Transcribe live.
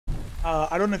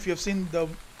I don't know if you have seen the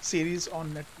series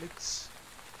on Netflix.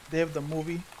 They have the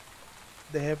movie.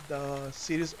 They have the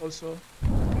series also,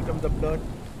 Kingdom of the Blood,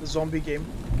 the zombie game.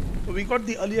 So we got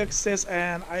the early access,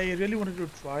 and I really wanted to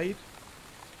try it.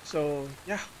 So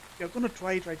yeah, we're gonna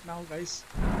try it right now, guys.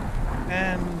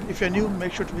 And if you're new,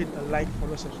 make sure to hit the like,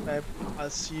 follow, subscribe. I'll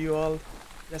see you all.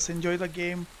 Let's enjoy the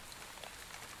game,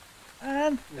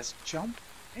 and let's jump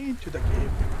into the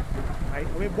game. Right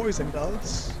away, boys and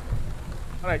girls.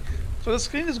 Alright, so the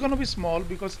screen is going to be small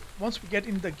because once we get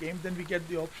in the game, then we get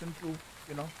the option to,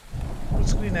 you know, full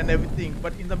screen and everything.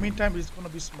 But in the meantime, it's going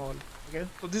to be small. Okay,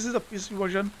 so this is a PC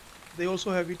version. They also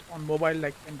have it on mobile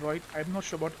like Android. I'm not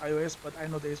sure about iOS, but I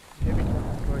know they have it on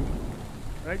Android.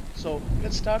 Right, so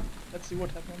let's start. Let's see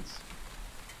what happens.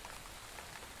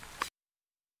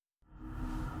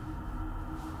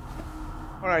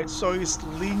 Alright, so it's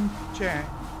Lin Chang.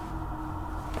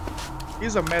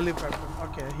 He's a melee weapon.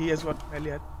 Okay, he has got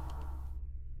melee.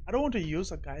 I don't want to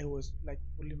use a guy who is like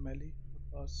fully melee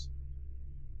because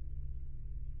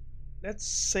let's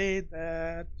say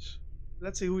that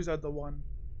let's see who is the other one.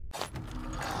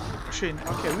 Shin.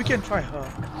 Okay, we can try her.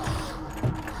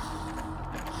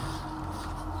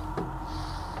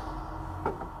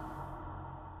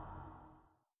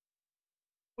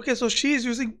 Okay, so she is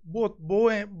using both bow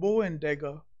and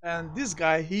dagger, and this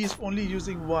guy he is only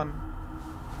using one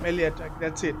melee attack.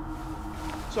 That's it.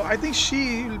 So I think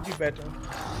she will be better,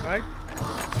 right?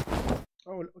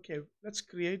 Oh, okay. Let's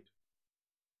create.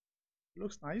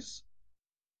 Looks nice.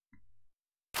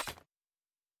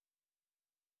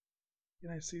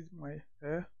 Can I see my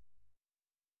hair?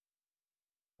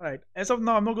 All right. As of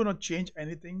now, I'm not gonna change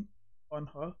anything on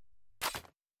her.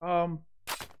 Um,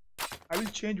 I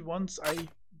will change once I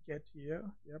get here.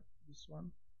 Yep, this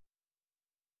one.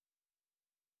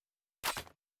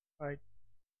 All right.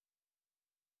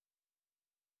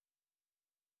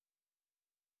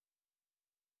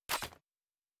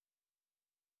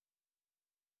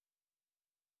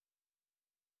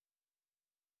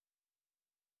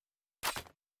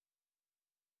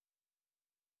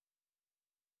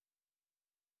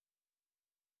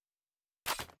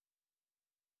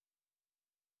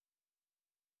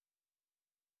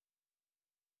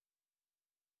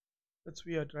 That's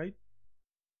weird, right?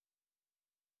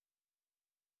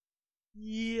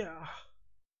 Yeah.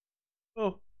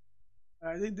 Oh,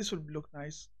 I think this would look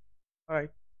nice. All right.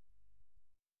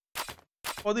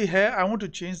 For the hair, I want to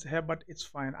change the hair, but it's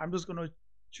fine. I'm just gonna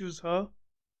choose her,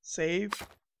 save,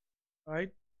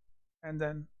 right, and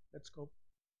then let's go.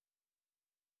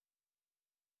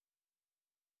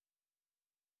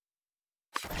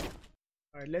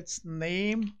 All right. Let's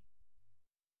name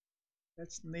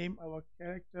our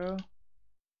character.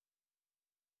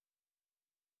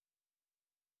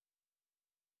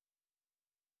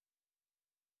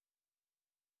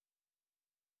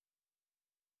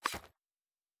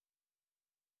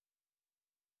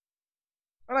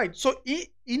 All right. So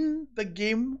in the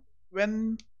game,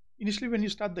 when initially when you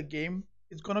start the game,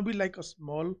 it's gonna be like a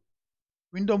small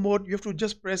window mode. You have to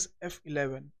just press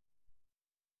F11.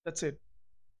 That's it.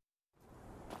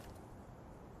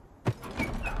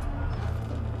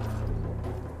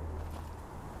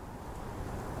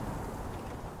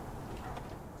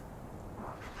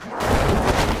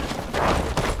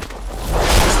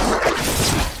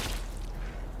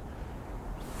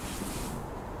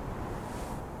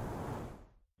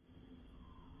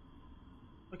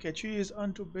 Okay, chi is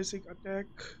onto basic attack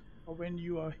or when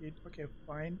you are hit. Okay,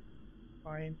 fine,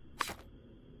 fine.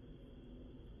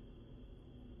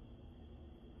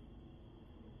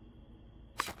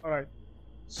 All right.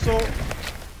 So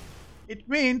it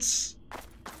means,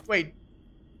 wait.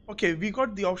 Okay, we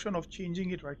got the option of changing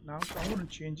it right now, so I'm going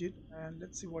to change it and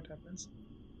let's see what happens.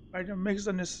 Right, it makes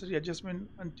the necessary adjustment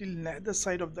until neither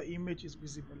side of the image is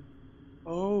visible.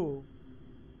 Oh,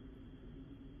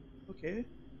 okay.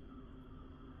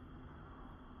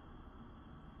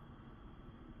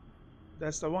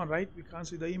 That's the one, right? We can't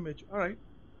see the image. All right.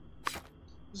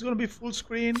 It's going to be full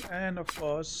screen and of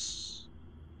course,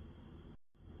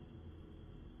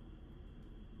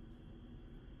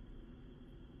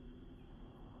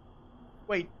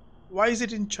 wait, why is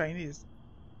it in Chinese?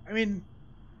 I mean,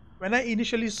 when I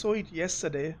initially saw it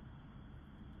yesterday,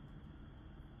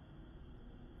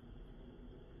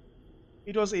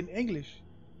 it was in English.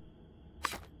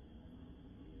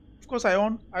 Of course, I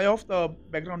off the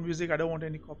background music. I don't want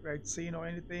any copyright scene or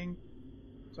anything.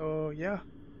 So yeah,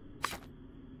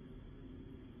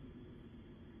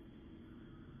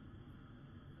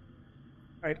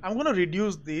 right. I'm gonna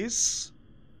reduce this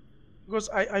because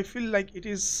I feel like it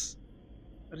is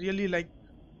really like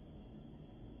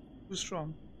too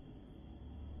strong.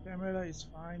 Camera is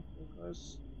fine.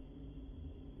 Focus.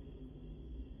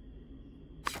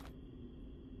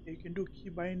 You can do key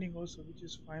binding also, which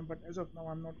is fine. But as of now,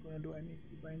 I'm not going to do any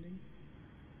key binding.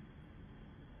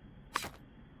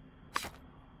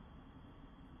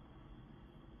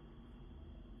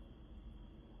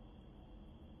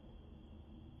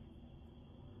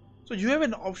 So you have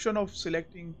an option of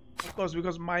selecting, of course,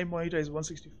 because my monitor is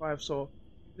 165, so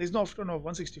there's no option of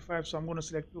 165, so I'm going to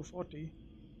select 240.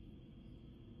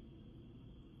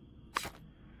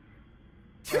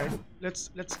 Right,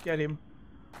 let's get him.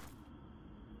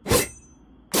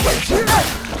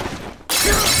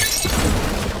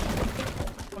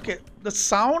 Okay, the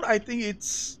sound, I think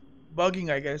it's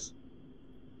bugging, I guess.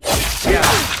 Yeah.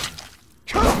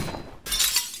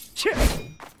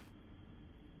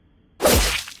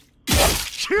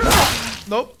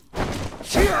 Nope.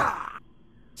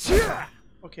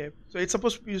 Okay, so it's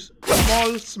supposed to be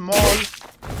small,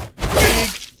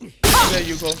 big. There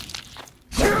you go.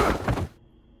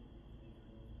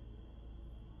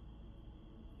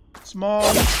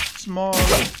 Small,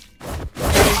 big.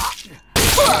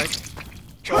 Right.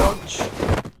 Dodge.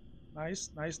 Nice.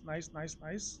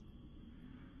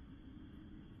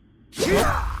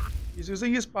 He's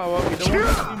using his power. We don't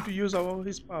want him to use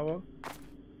his power.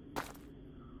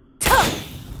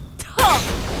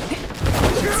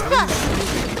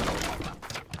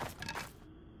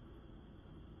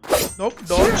 Nope,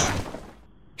 dodge.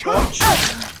 Dodge.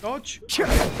 Dodge.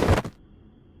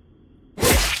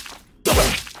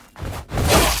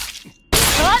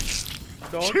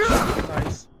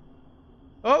 Nice.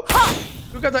 Oh,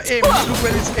 look at the aim. Look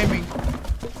where it's aiming.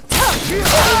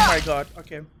 Oh my god.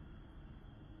 Okay.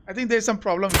 I think there's some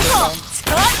problem with the sound.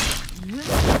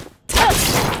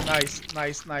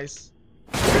 Nice.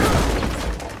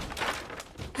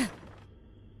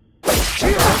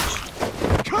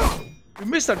 We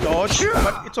missed a dodge,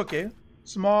 but it's okay.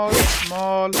 Small,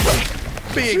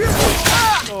 big.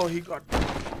 Oh, he got me.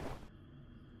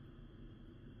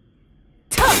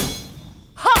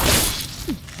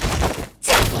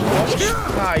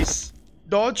 Nice.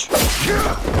 Dodge.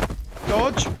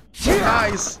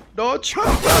 Nice. Dodge.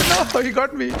 Oh, no, he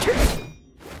got me. No.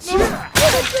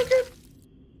 Okay.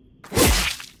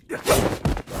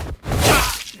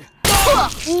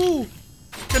 Ooh.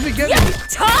 Can we get him?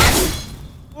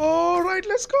 All right,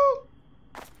 let's go.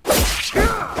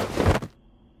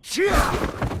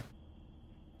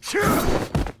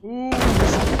 Ooh,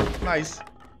 nice.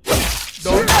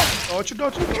 Dodge.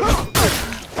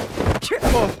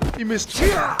 Oh, he missed.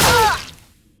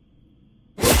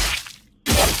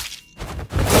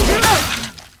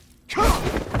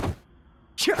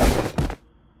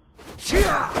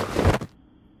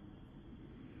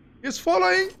 He's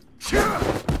following.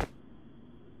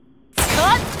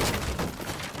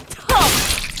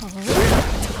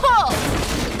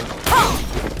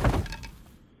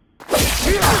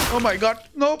 Oh my god,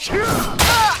 nope.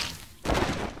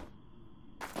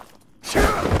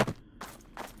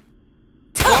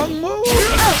 Wrong move.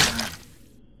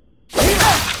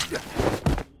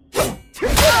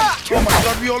 Oh my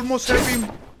god, we almost have him.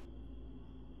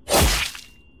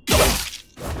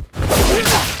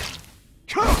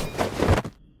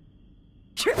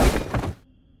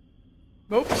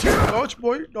 Nope. Dodge,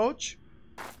 boy, dodge.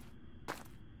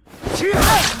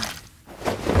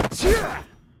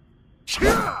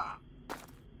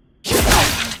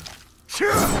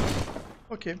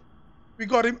 Okay, we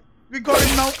got him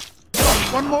now.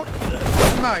 One more.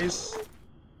 Nice.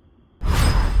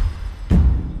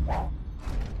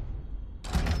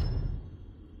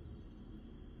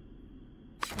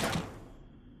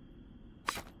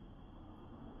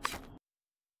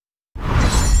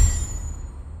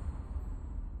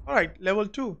 All right, level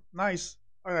 2. Nice.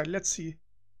 All right, let's see.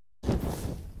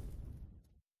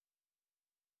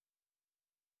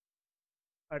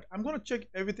 Alright, I'm gonna check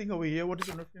everything over here. What is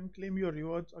the notification? Claim your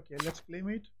rewards. Okay, let's claim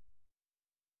it.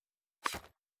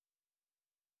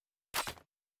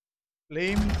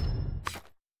 Claim.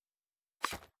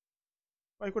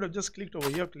 I could have just clicked over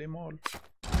here, claim all.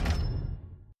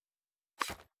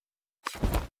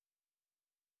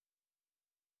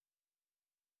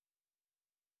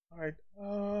 Alright,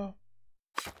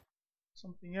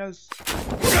 something else.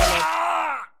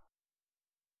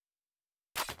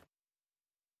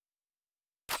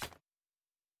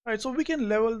 Alright, so we can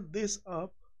level this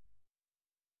up.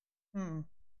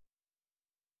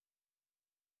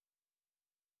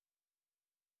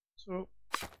 So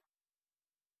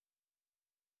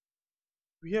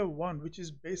we have one which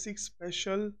is basic,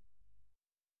 special,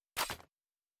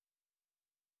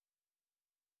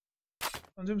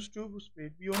 consumes 2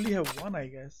 speed. We only have one, I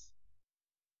guess.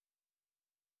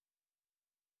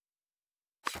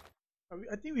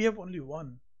 I think we have only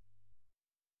one.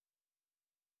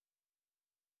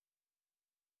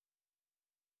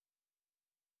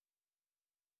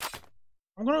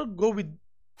 I'm gonna go with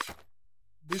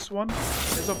this one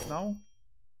as of now.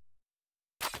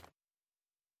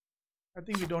 I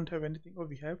think we don't have anything. Oh,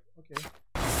 we have. Okay.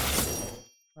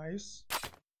 Nice.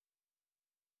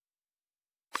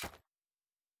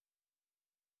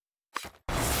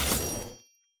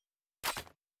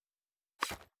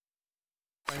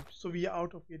 Right. So we are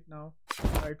out of it now.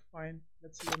 Right. Fine.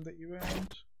 Let's see on the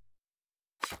event.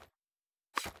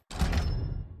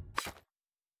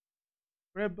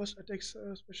 Rare bust attacks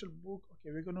special book.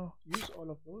 Okay, we're gonna use all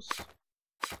of those.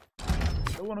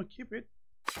 Don't want to keep it.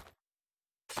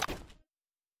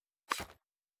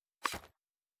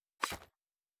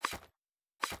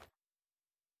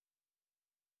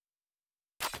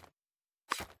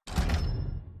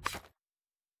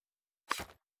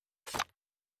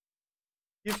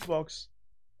 Gift box.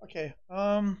 Okay.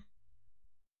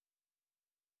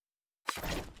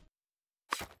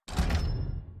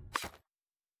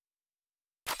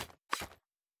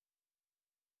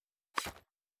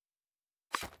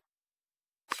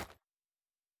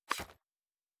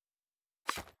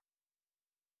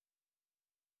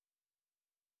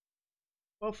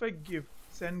 Perfect gift.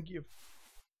 Send gift.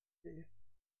 Okay.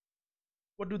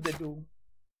 What do they do?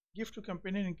 Gift to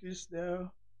companion increase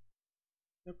their.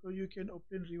 Therefore, you can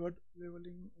obtain reward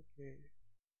leveling. Okay.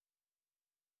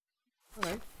 All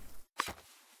right.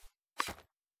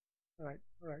 All right.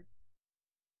 All right.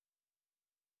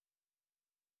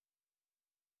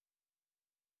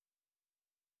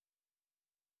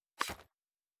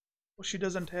 Oh, she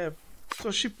doesn't have.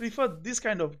 So she preferred this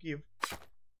kind of gift.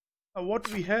 Now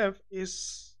what we have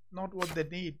is not what they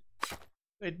need.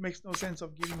 So it makes no sense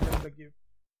of giving them the gift.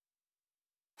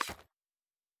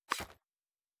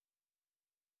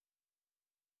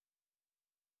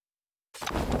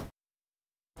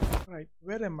 Right,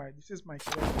 where am I? This is my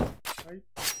character, right?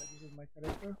 This is my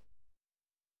character,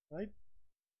 right?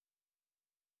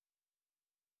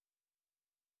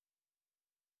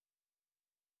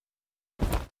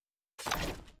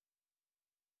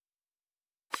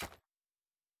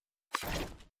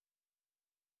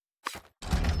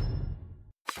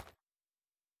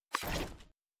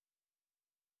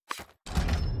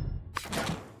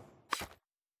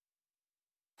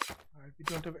 Alright, we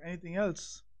don't have anything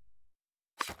else.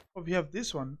 Oh, we have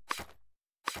this one.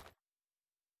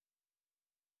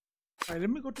 Alright, let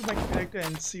me go to my character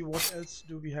and see what else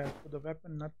do we have. For the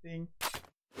weapon, nothing.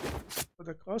 For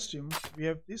the costume, we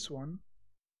have this one.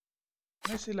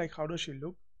 Can I see like how does she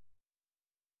look?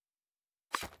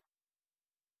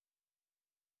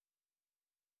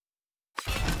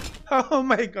 Oh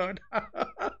my god.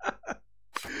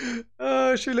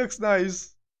 She looks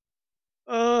nice.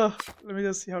 Let me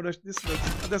just see how does this look.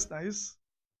 Oh, that's nice.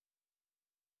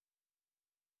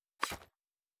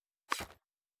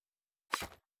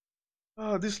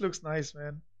 Oh, this looks nice,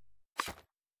 man.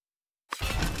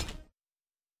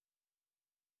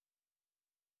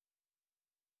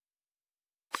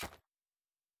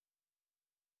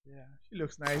 Yeah, she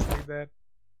looks nice like that.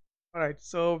 Alright,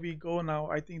 so we go now.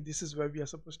 I think this is where we are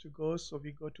supposed to go. So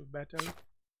we go to battle.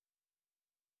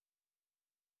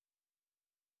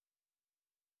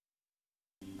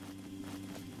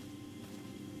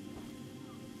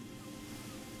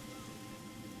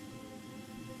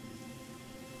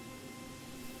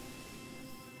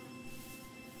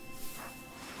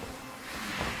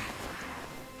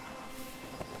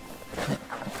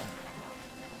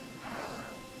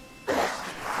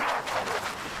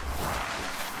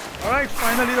 Alright,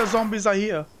 finally the zombies are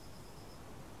here.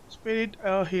 Spirit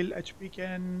heal HP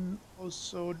can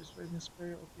also display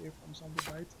spray. Okay, from zombie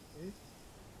bites. Okay.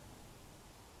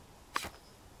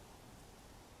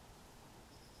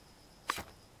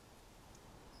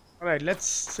 Alright, let's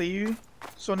see.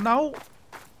 So now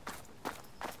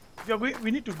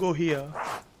we need to go here.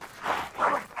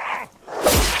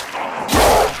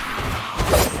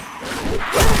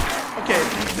 Okay,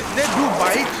 they do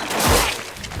bite.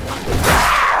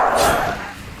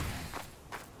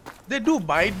 They do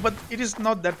bite, but it is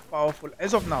not that powerful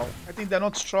as of now. I think they're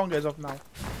not strong as of now.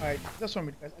 Alright, just 1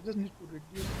 minute guys. I just need to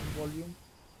reduce the volume.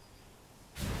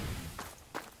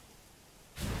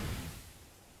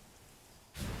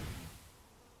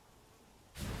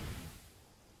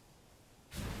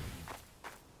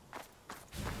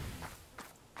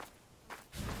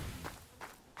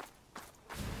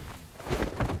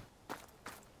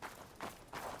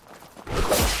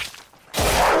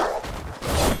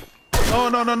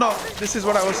 No. This is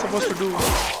what I was supposed to do.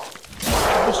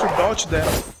 I'm supposed to dodge them.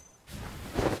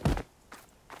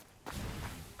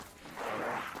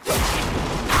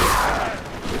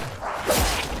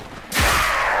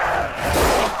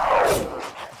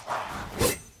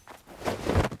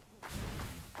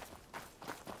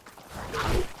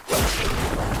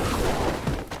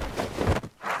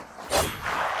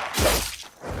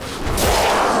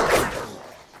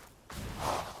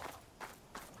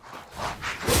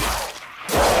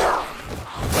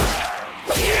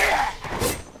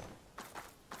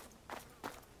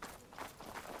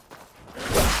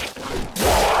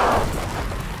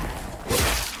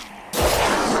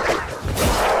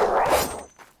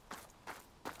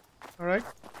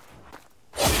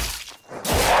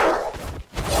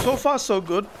 far, so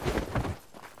good.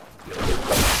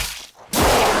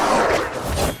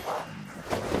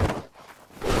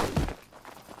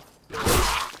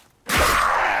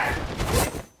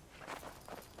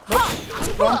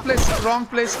 Nope. Wrong place, wrong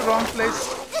place, wrong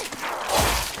place.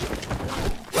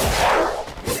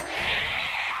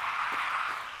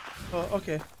 Oh,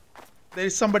 okay. There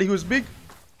is somebody who's big.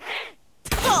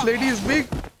 This lady is big.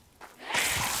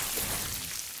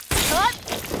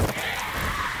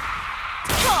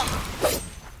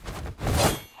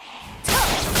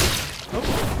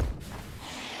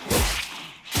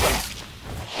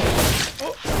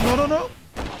 Oh, no, no, no.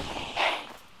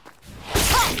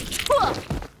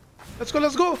 Let's go,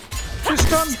 let's go. She's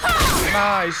done.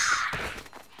 Nice.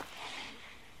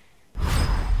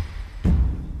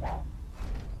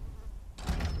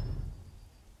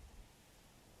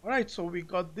 Alright, so we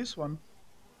got this one.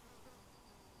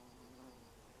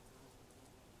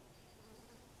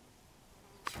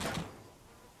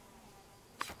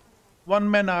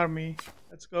 One-man army.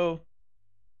 Let's go.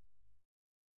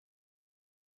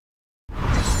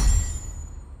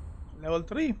 Level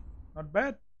 3. Not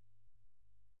bad.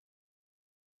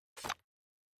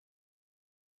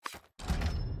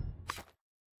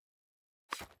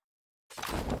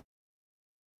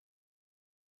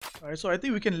 Alright, so I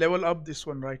think we can level up this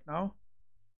one right now.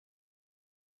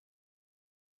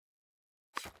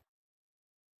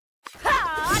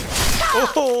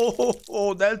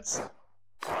 Oh, that's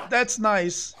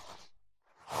nice.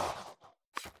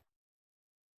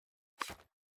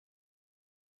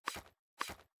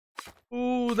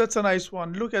 Oh, that's a nice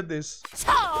one. Look at this.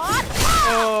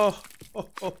 Oh,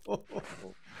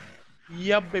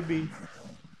 Yup, baby.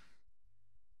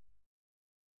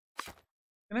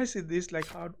 Can I see this? Like,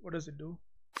 how? What does it do?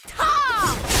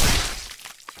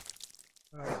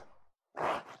 Right.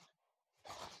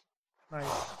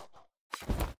 Nice.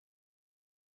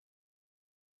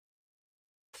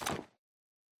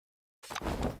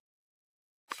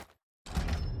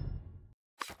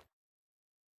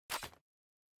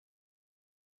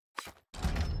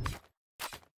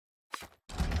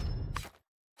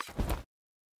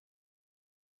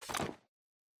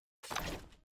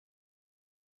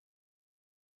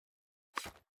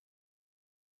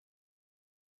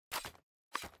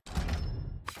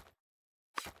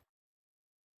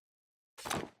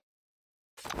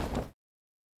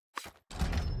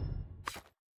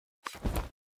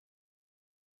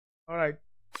 Alright,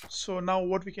 so now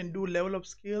what we can do, level up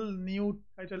skill, new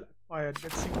title acquired.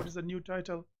 Let's see what is the new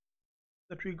title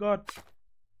that we got.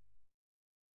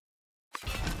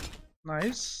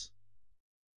 Nice.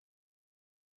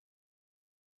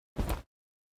 I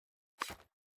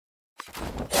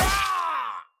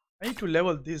need to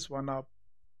level this one up.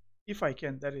 If I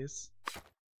can, that is.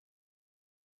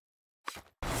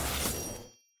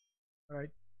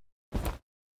 Alright.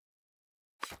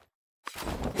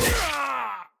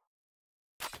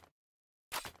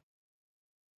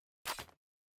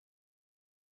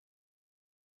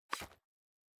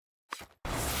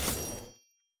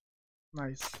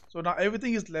 Nice. So now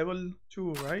everything is level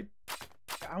 2, right?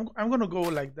 I'm gonna go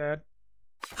like that.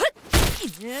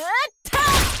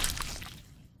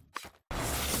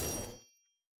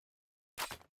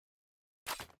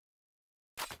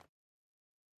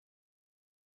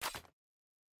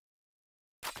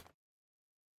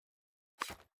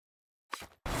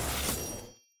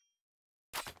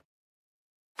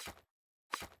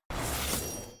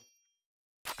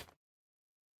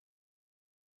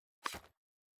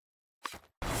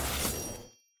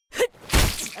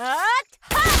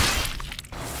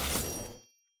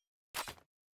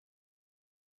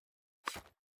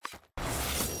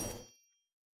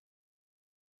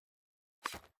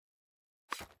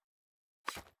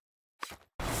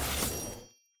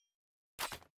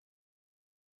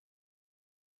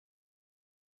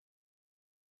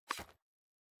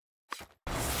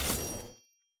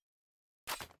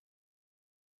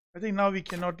 I think now we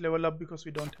cannot level up because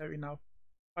we don't have enough.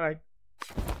 Alright.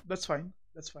 That's fine.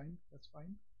 That's fine. That's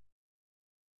fine.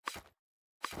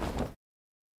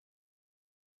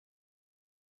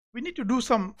 We need to do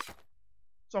some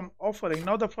offering.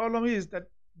 Now the problem is that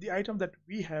the item that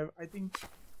we have, I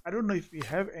don't know if we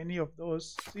have any of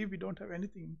those. See, we don't have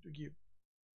anything to give.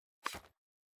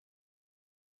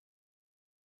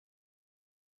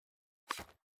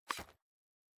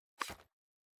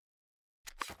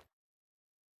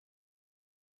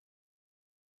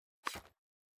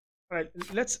 All right,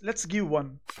 let's give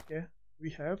one. Okay, we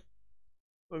have.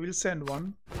 So we'll send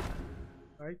one.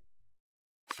 Right.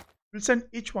 We'll send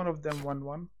each one of them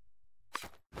one.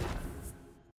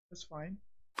 That's fine.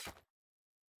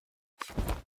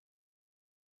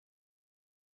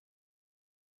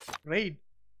 Raid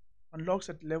unlocks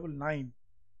at level 9.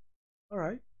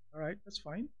 Alright, alright, that's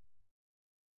fine.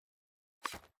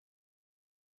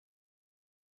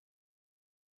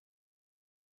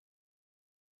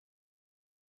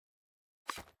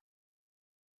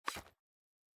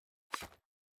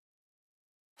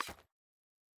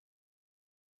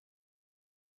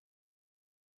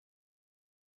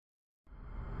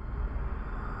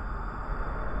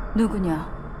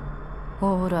 누구냐?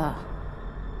 오라.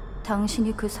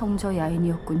 당신이 그 성저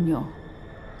야인이었군요.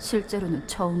 실제로는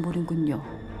처음 보는군요.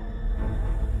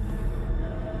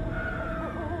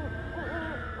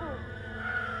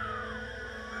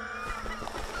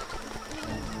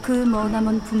 그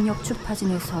머나먼 북녘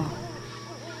주파진에서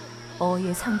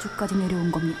어이의 상주까지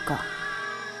내려온 겁니까?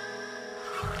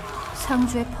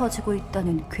 상주에 퍼지고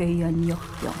있다는 괴이한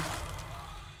역병.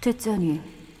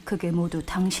 듣자니 그게 모두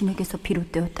당신에게서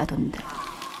비롯되었다던데.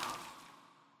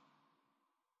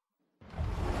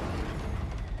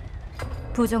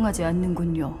 부정하지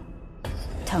않는군요.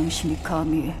 당신이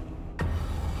감히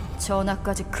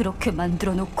전하까지 그렇게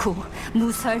만들어 놓고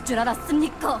무사할 줄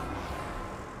알았습니까?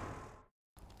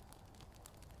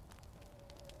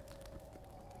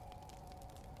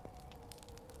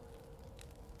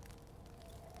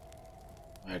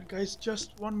 Alright guys,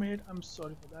 just 1 minute, I'm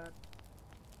sorry for that.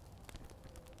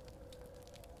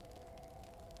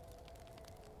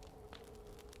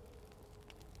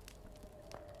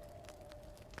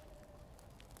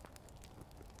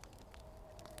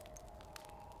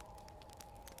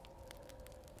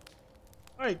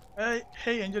 Alright,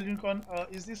 hey Angel Unicorn,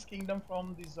 is this kingdom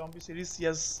from the zombie series?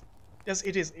 Yes, yes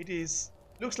it is, it is.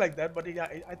 Looks like that, but yeah,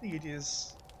 I think it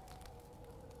is.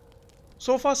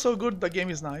 So far so good, the game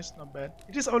is nice, not bad.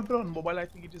 It is available on mobile, I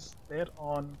think it is there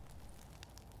on,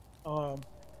 I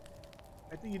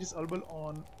think it is available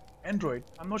on Android.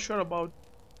 I'm not sure about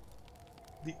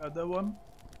the other one,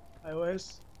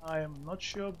 iOS. I am not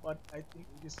sure, but I think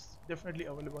it is definitely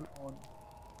available on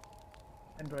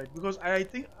Android, because I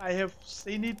think I have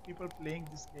seen it, people playing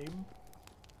this game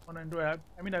on Android.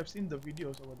 I mean, I've seen the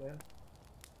videos over there,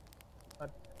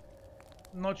 but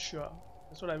I'm not sure.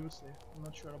 That's what I will say. I'm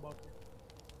not sure about it,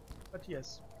 but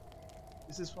yes,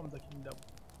 this is from the kingdom.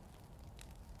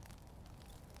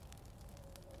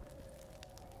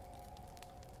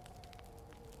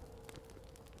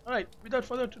 All right, without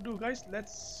further ado, guys,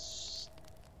 let's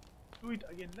do it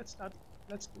again. Let's start.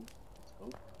 Let's go. Let's go.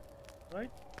 All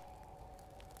right.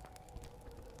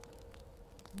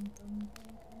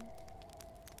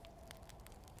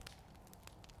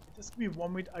 Just give me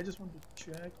 1 minute. I just want to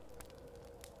check.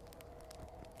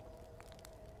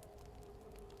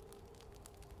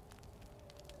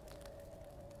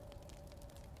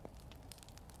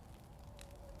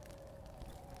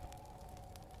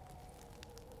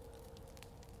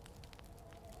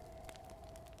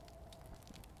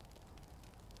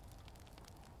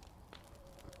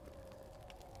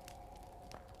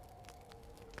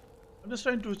 I'm just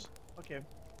trying to. Okay.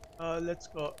 Let's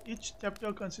go. Each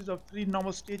chapter consists of 3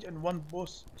 normal stage and 1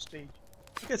 boss stage.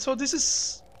 Okay, so this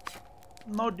is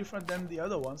no different than the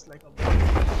other ones, like a.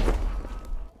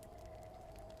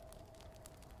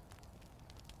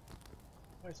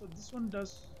 Alright, so this one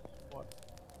does what?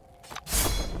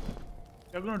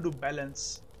 We're gonna do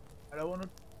balance. I don't want to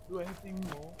do anything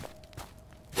more.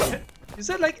 Is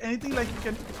there like anything like you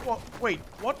can? Oh, wait,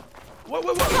 what? What?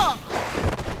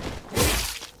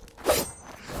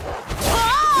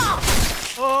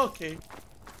 Oh, okay.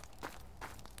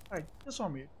 Alright, just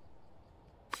 1 minute.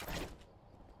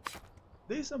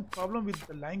 There is some problem with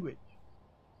the language.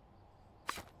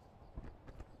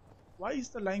 Why is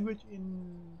the language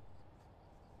in...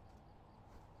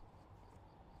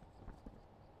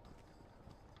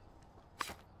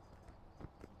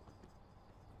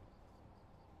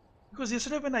 Because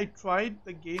yesterday when I tried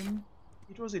the game,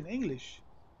 it was in English.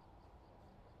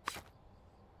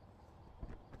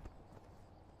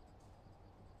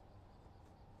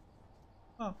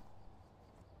 Huh.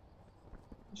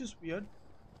 Which is weird.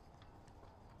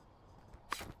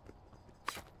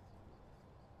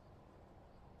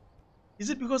 Is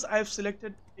it because I've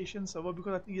selected Asian server?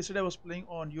 Because I think yesterday I was playing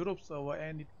on Europe server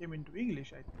and it came into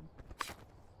English, I think.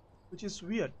 Which is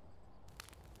weird.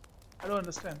 I don't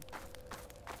understand.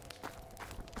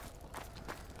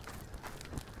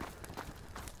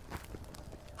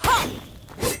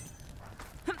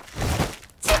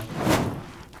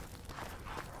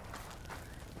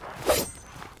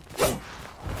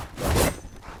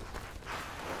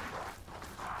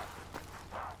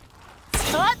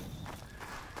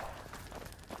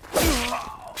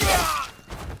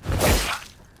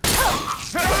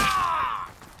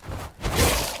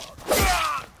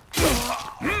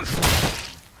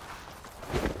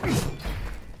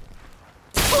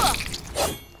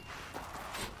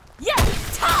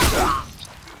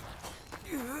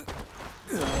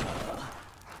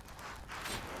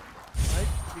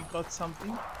 Got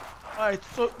something. Alright,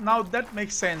 so now that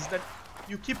makes sense that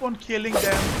you keep on killing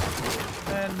them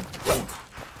and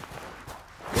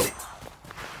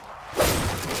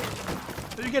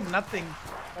so you get nothing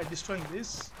by destroying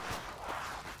this.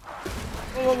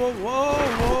 Whoa, whoa, whoa,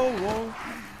 whoa, whoa.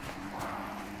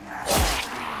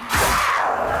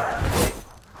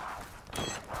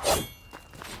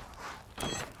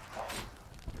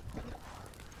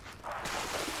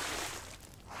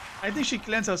 I think she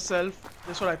cleansed herself.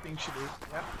 That's what I think she did.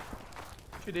 Yeah.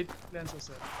 She did cleanse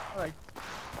herself. Alright.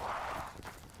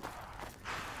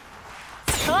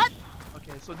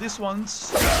 Okay, so this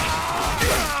one's...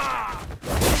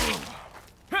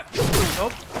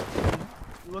 Nope.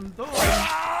 Even though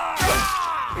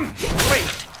wait,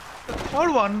 the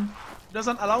third one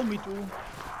doesn't allow me to...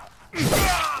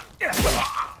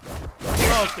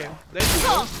 Okay, there you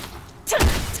go.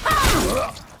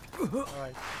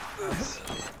 Alright. Nice.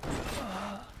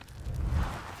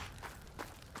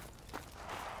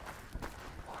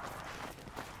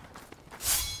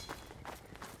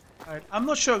 Alright, I'm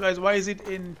not sure guys why is it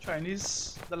in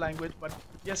Chinese, the language, but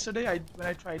yesterday when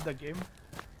I tried the game,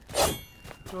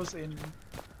 it was in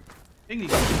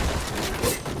English.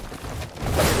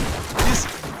 This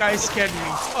guy scared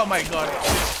me. Oh my god,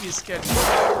 he scared me.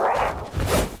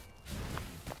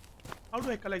 How do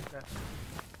I collect that?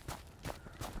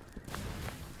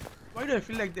 Why do I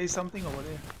feel like there is something over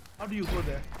there? How do you go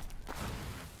there?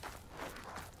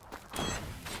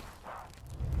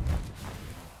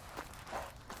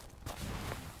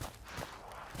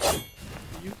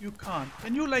 You can't.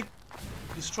 Can you like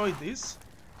destroy this?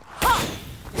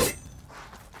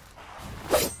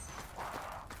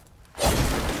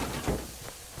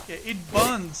 Okay, it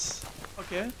burns.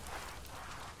 Okay.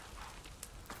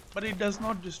 But it does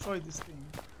not destroy this thing.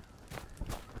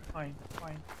 Fine,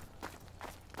 fine.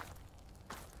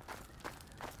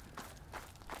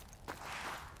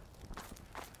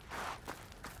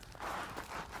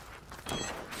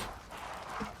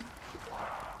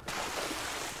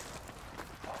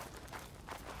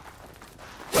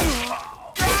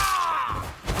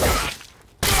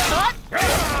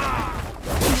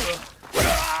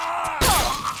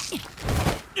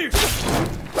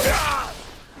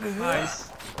 Nice.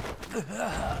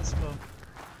 Let's go.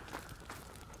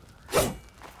 Okay,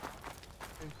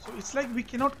 so it's like we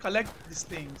cannot collect these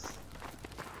things.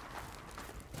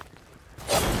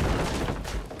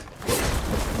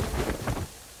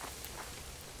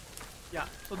 Yeah,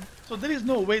 so there is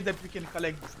no way that we can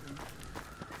collect this thing.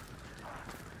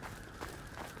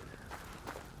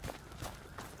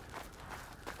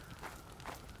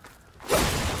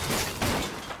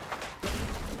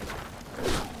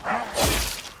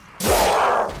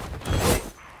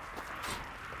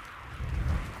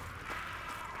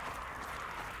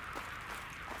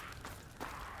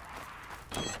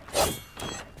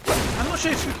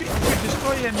 Sure if you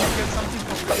destroy and you get something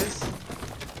from this.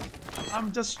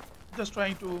 I'm just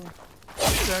trying to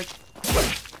check.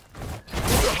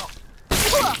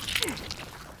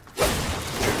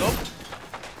 Nope.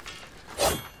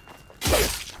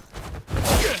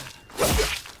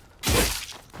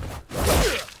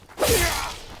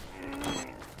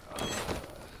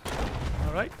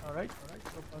 Alright.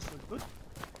 So far so good.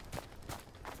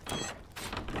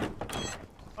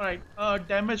 Alright,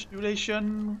 damage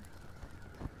duration.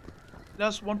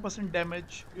 Plus 1%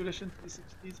 damage, duration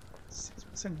 360,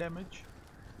 6% damage.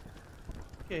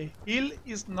 Okay, heal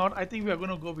is not, I think we are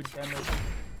going to go with damage.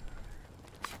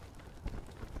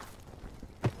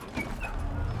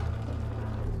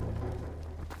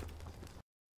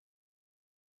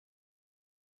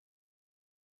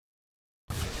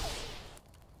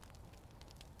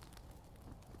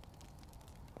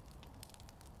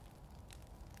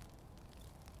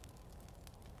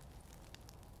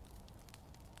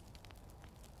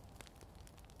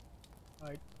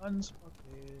 Right,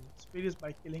 okay, speed is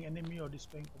by killing enemy or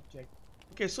destroying object.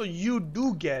 Okay, so you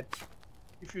do get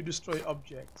if you destroy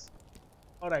objects.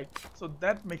 Alright, so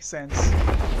that makes sense.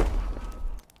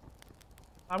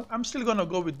 I'm still gonna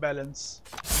go with balance.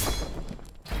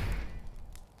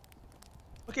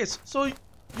 Okay, so you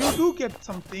do get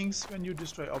some things when you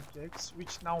destroy objects,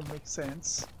 which now makes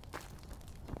sense.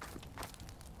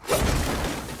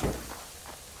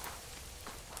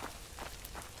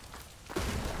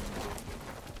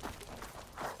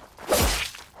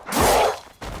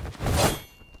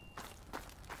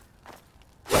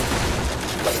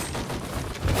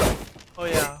 Oh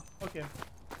yeah, okay.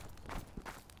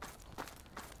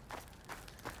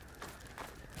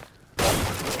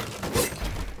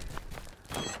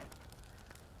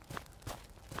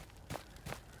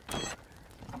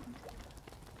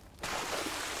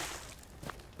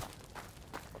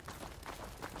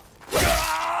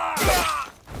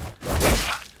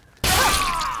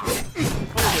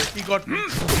 got me.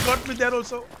 He got me there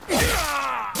also.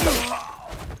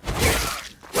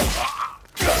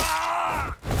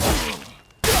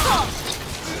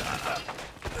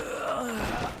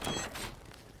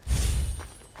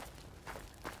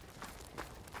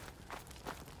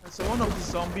 So one of the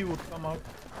zombie would come out.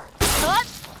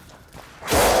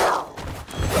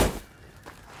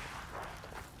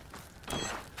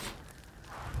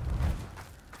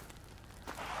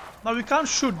 Now we can't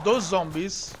shoot those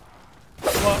zombies who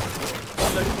are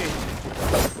in the cage.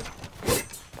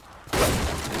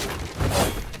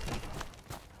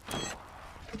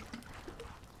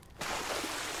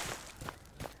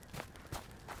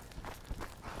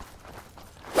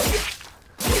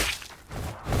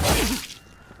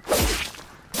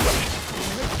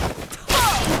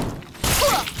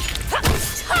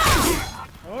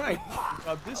 Alright, we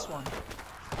got this one.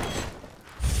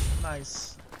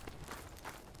 Nice.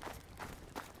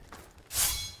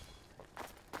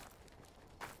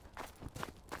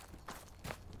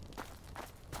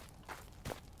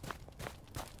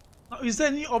 Now, is there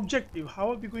any objective?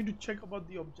 How are we going to check about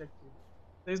the objective?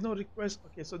 There is no request.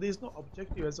 Okay, so there is no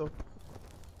objective as of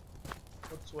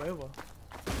whatsoever.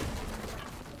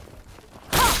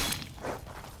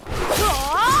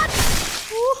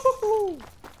 Woohoo!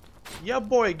 Yeah,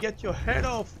 boy, get your head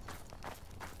off.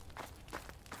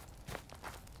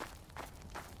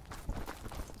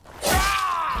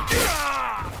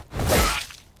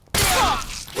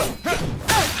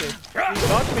 Okay, he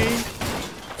got me.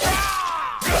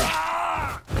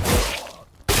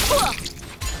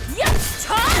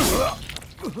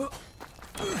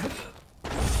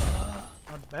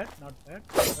 Not bad, not bad,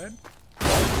 not bad.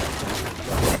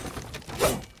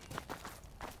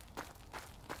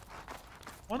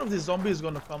 One of these zombies is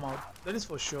gonna come out. That is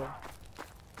for sure.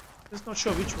 Just not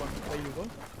sure which one. There you go.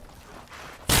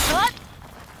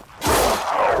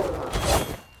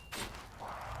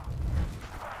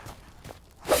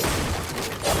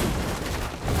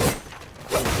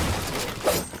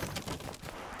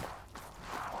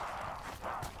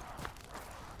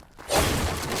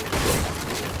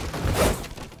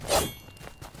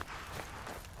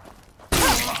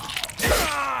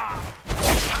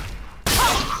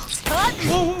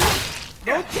 Whoa, whoa, whoa.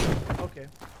 Nope. Okay.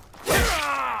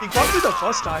 He got me the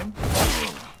first time.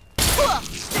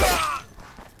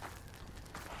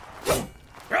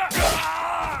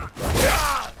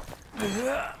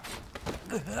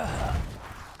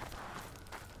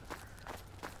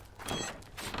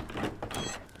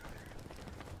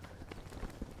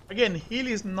 Again, heal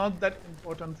is not that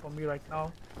important for me right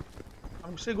now.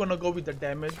 I'm still gonna go with the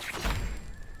damage.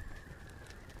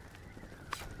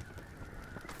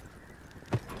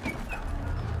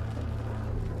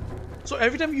 So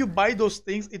every time you buy those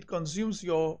things, it consumes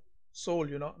your soul,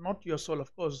 you know, not your soul,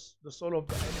 of course, the soul of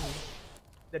the enemy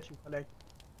that you collect.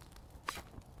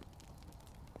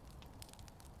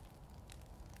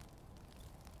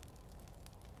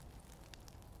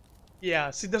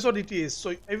 Yeah, see, that's what it is.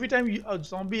 So every time a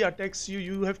zombie attacks you,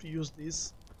 you have to use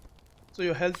this, so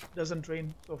your health doesn't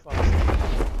drain so fast.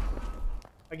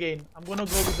 Again, I'm gonna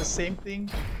go with the same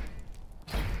thing,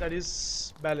 that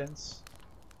is balance.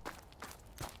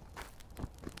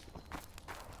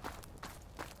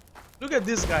 Look at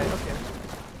this guy, okay.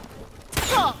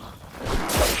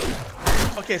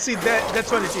 Okay, see,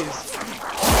 that's what it is.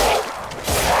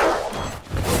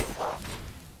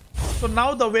 So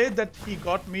now the way that he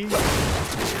got me,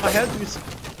 my health will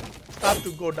start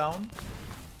to go down.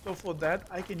 So for that,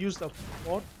 I can use the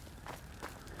pot.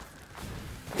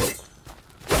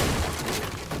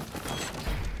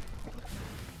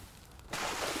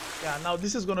 Yeah, now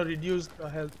this is going to reduce the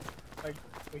health by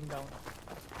going down.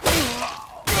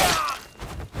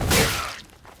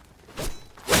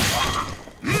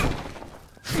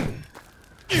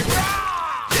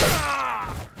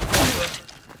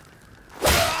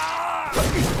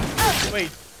 Wait,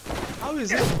 how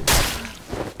is it?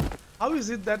 How is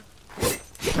it that?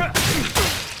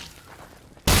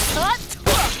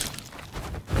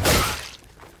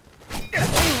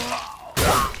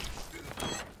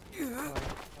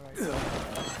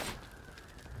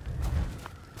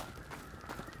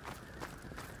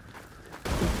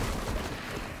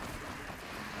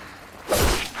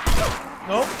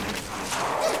 No.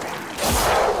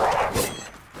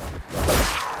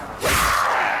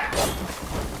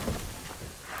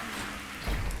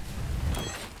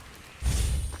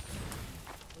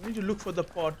 We need to look for the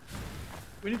pot.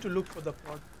 We need to look for the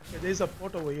pot. Okay, there is a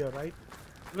pot over here, right?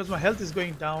 Because my health is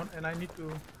going down and I need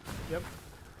to... Yep.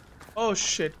 Oh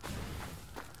shit.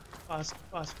 Fast,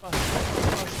 fast, fast,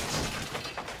 fast.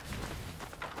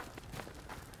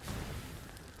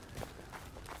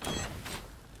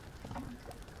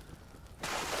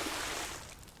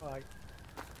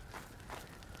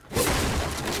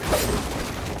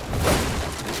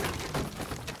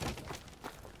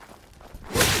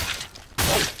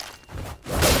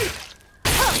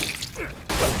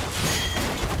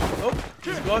 Oh,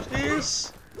 he's got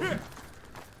his.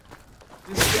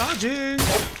 He's charging.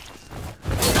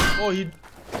 Oh,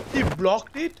 he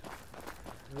blocked it.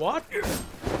 What?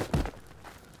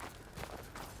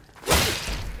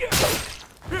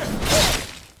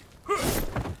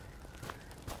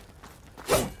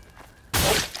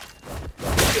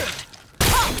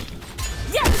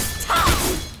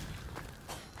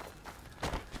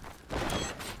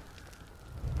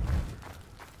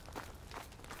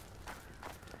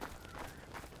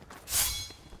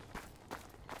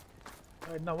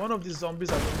 Right, now one of these zombies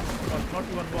are not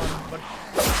even one, but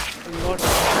a lot.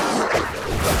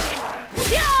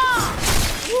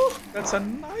 Woo, that's a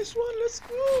nice one. Let's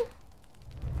go.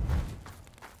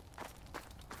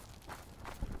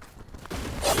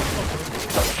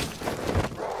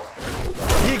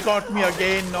 He got me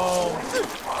again. No.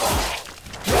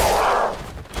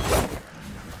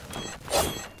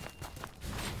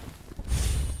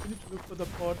 I need to look for the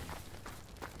pot.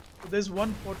 So there's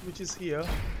one pot which is here.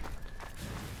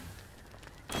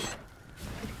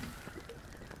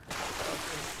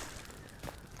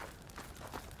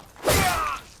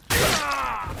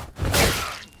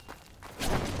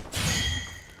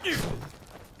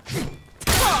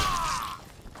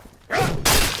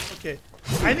 Okay,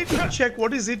 I need to check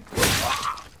what is it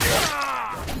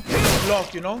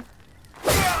block, you know.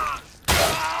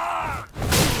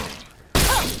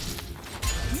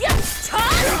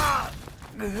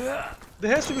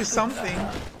 There has to be something,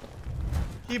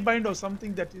 keybind or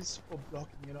something that is for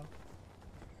blocking, you know.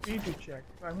 We need to check.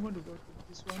 So I'm going to go to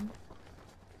this one.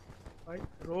 Right,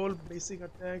 roll, basic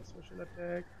attack, special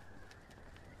attack,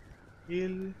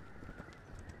 heal.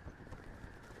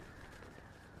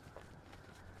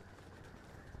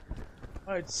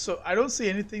 Alright, so I don't see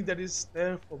anything that is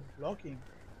there for blocking.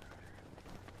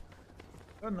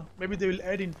 I don't know, maybe they will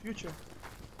add in future.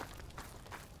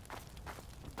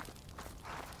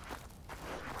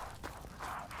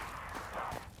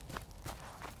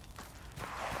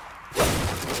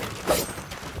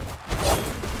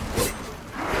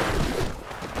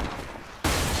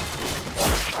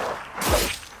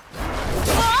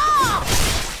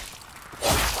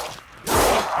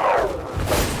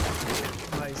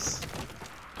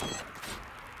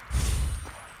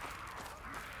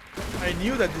 I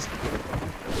knew that this would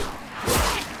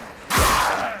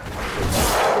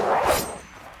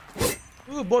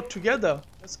come. Ooh, both together.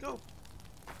 Let's go.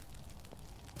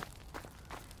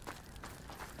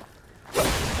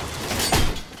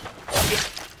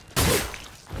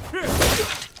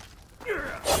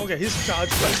 Okay, he's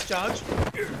charged. He's charged.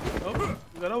 Oh,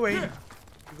 you're gonna wait. You're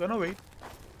gonna wait.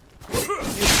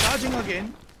 He's charging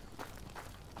again.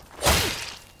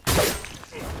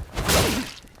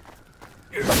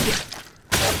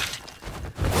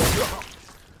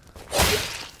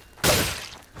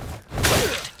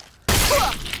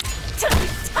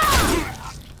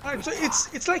 Alright, so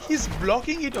it's like he's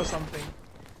blocking it or something.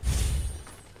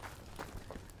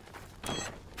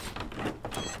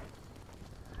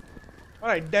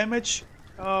 Alright, damage.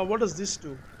 What does this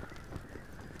do?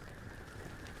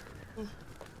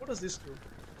 What does this do?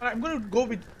 Alright, I'm gonna go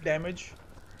with damage.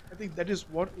 I think that is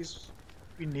what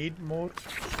we need more.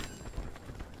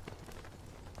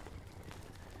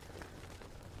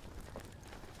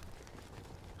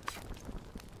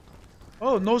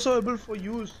 Oh, no soulable for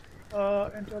use.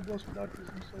 Enter boss without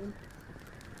using soul.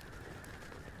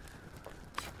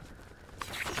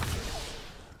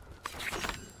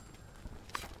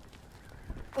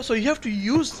 Oh, so you have to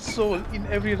use soul in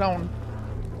every round.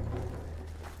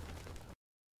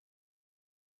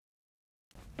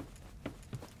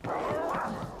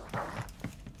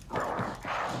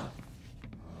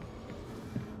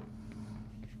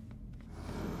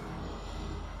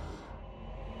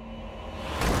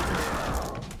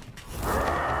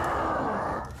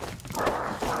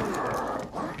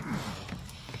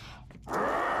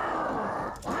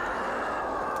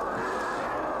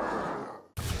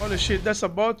 Holy shit, that's a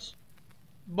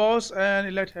boss and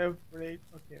elite have rate.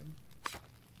 Okay.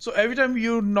 So every time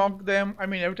you knock them, I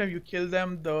mean every time you kill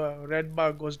them, the red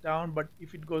bar goes down, but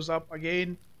if it goes up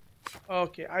again,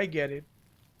 okay, I get it.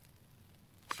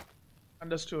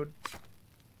 Understood.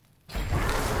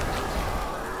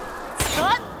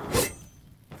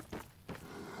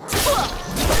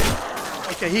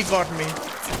 Okay, he got me.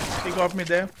 He got me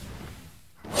there.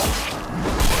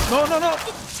 No, no, no!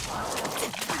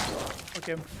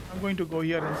 Okay, I'm going to go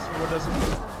here and see what does it do.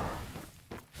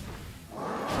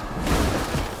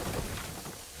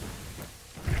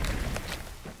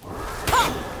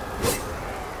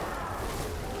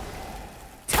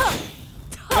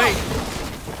 Wait.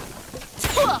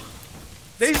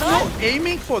 There is no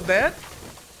aiming for that?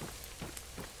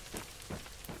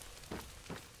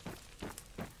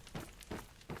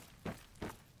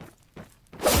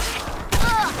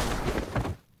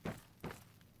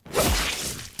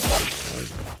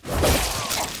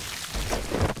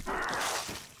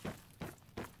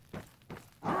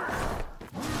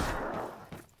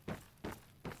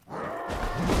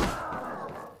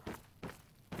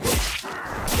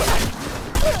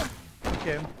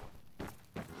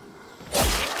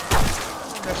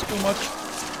 much.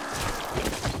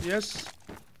 Yes.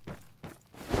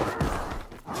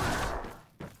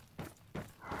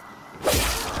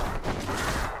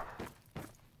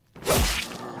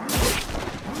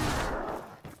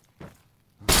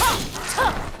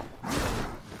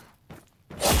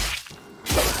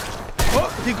 Oh,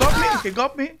 he got me. He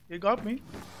got me. He got me.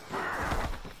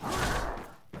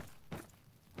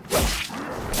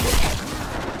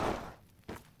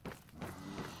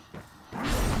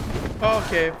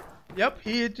 Okay. Yep,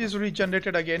 he it is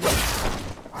regenerated again.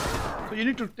 So you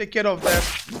need to take care of that.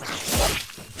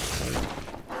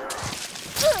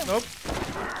 Nope.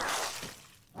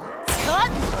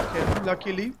 Okay,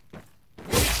 luckily.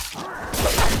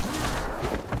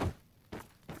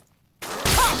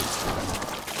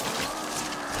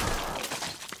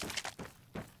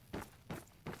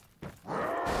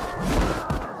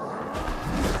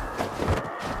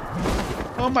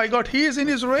 Oh my god, he is in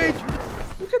his rage.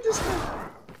 Look at this guy.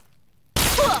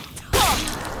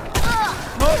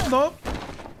 No, no.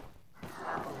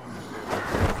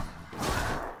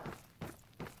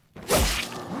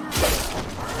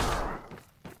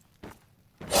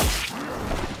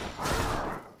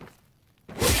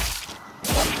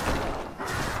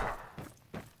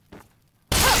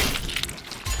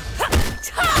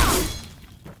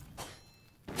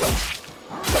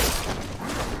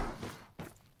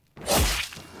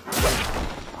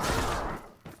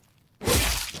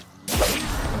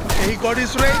 Okay, he got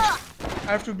his rage.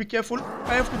 I have to be careful.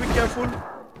 I have to be careful.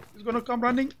 He's gonna come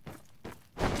running.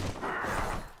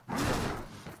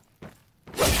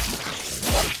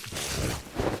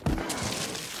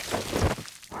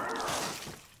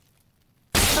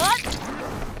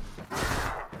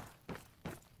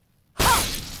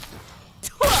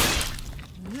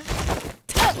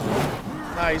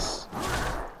 Nice.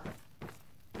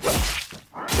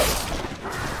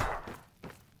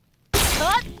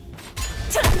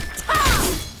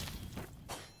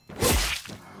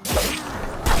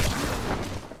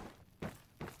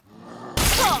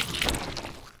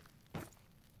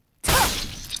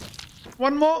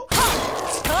 One more.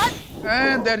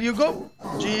 And there you go.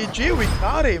 GG, we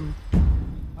got him.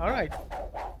 Alright.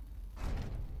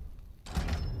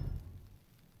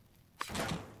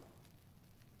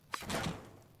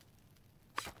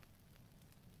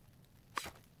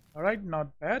 Alright,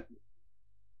 not bad.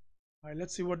 Alright,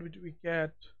 let's see what we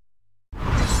get.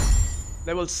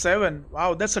 Level 7.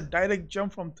 Wow, that's a direct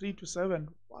jump from 3 to 7.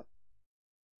 What?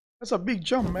 That's a big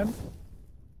jump, man.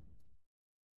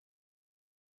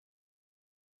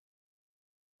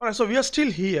 Alright, so we are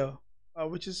still here,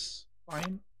 which is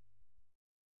fine.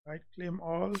 Right, claim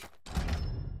all.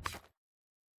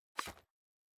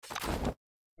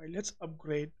 Alright, let's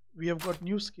upgrade. We have got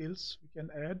new skills we can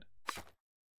add.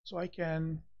 So I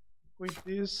can quit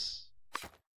this,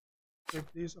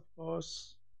 of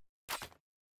course.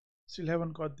 Still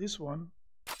haven't got this one.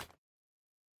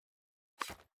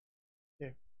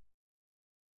 Okay.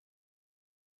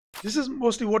 This is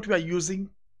mostly what we are using.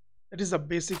 That is a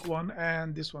basic one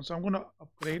and this one. So I'm gonna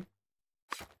upgrade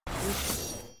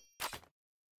this.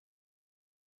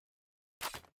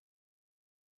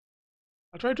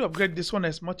 I'll try to upgrade this one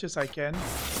as much as I can.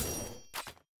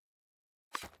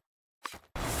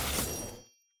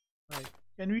 Right.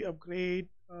 Can we upgrade?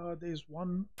 There is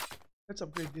one. Let's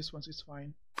upgrade this one. It's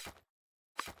fine.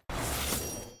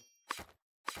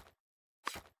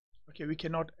 Okay, we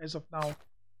cannot as of now.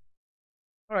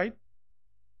 All right.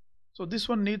 So this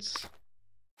one needs.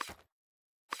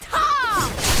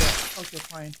 Okay,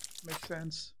 fine. Makes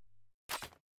sense.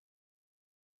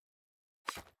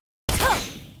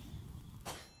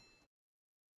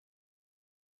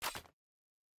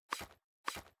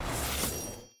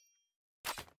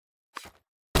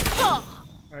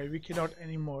 Alright, we cannot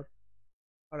anymore.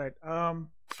 Alright,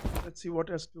 let's see what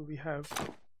else do we have.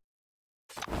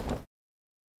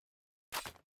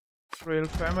 Royal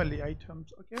family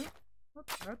items. Okay, not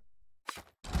bad.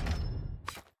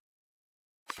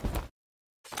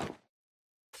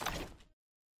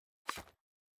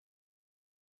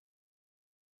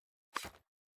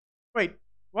 Wait,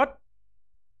 what?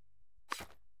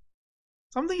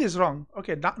 Something is wrong.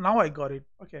 Okay, now I got it.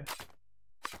 Okay.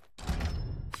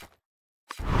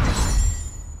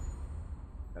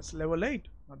 That's level 8.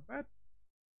 Not bad.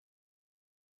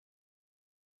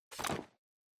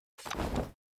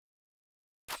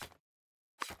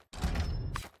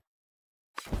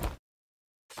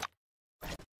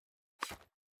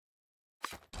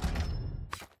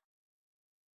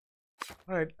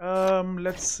 Alright,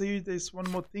 let's see. There's one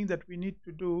more thing that we need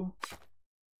to do.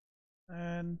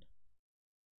 And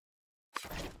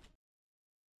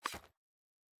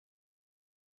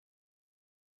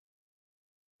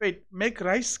Wait, make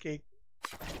rice cake.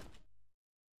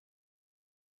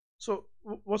 So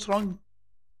what's wrong?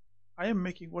 I am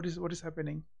making. What is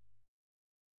happening?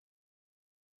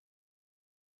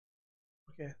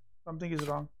 Okay, something is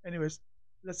wrong. Anyways,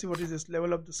 let's see what is this.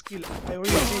 Level up the skill. I already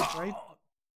did, right?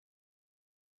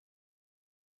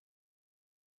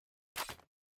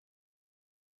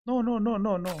 No, no, no,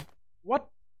 no, no. What?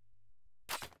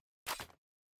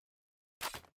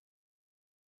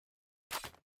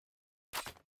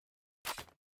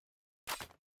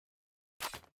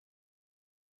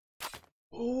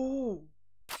 Oh,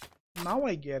 now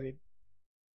I get it.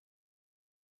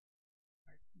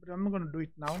 But I'm not gonna do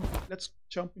it now. Let's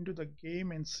jump into the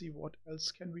game and see what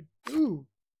else can we do.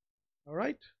 All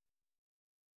right.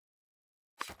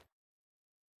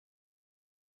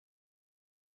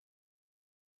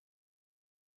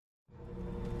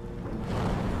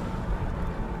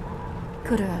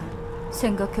 그래,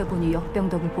 생각해보니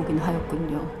역병덕을 보긴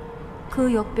하였군요.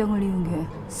 그 역병을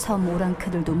이용해 섬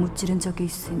오랑캐들도 무찌른 적이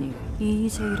있으니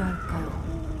이의제의라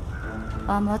할까요?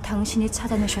 아마 당신이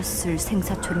찾아내셨을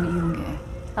생사초를 이용해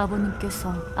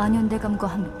아버님께서 안현대감과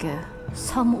함께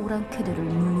섬 오랑캐들을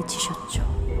물리치셨죠.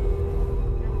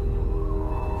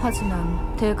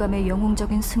 하지만 대감의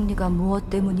영웅적인 승리가 무엇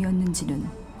때문이었는지는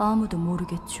아무도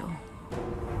모르겠죠.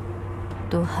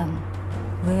 또한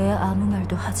왜 아무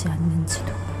말도 하지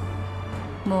않는지도.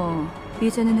 뭐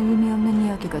이제는 의미 없는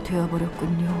이야기가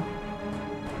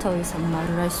되어버렸군요. 더 이상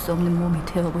말을 할 수 없는 몸이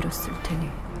되어버렸을 테니.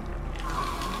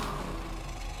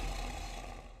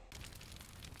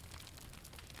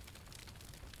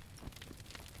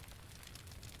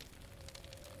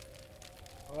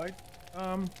 Alright,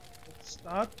 let's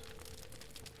start.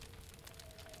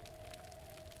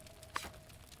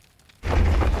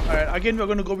 Alright, again we're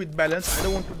going to go with balance. I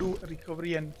don't want to do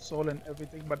recovery and soul and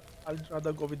everything, but I'll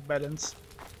rather go with balance.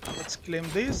 Let's claim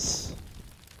this.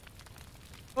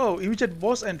 Oh, immediate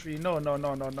boss entry. No, no,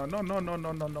 no, no, no, no, no, no,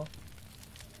 no, no, no.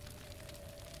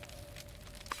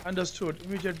 Understood.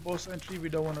 Immediate boss entry we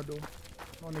don't want to do.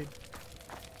 No need.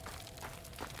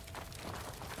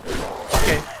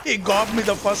 Okay, he got me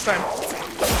the first time.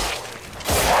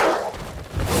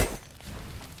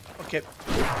 Okay,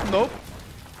 nope.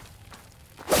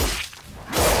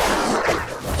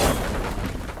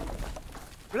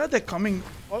 Where are they coming?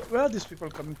 Where are these people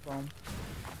coming from?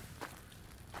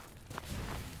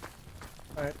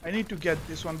 Alright, I need to get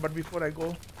this one, but before I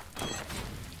go,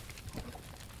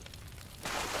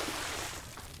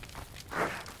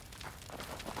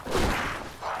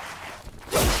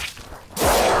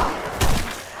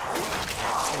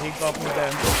 he got me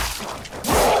there.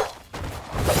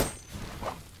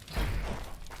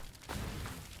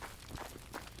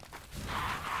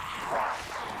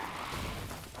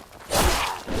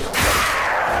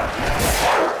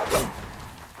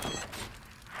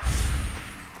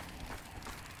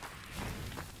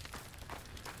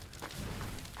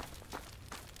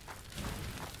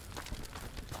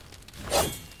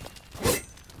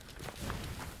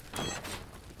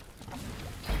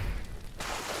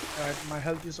 Alright, my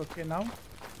health is okay now.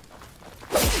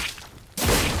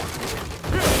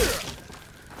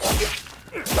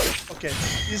 Okay,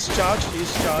 he's charged,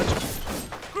 he's charged.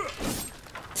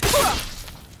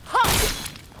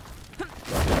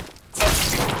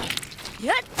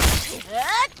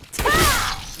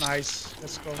 Nice,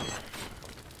 let's go.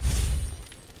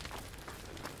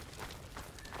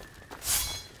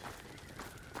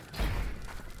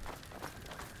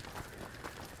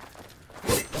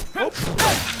 Oh.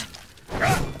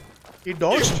 He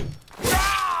dodged.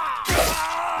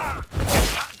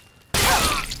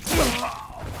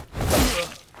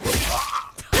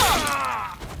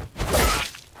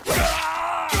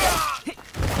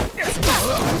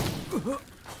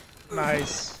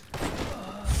 Nice.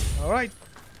 All right.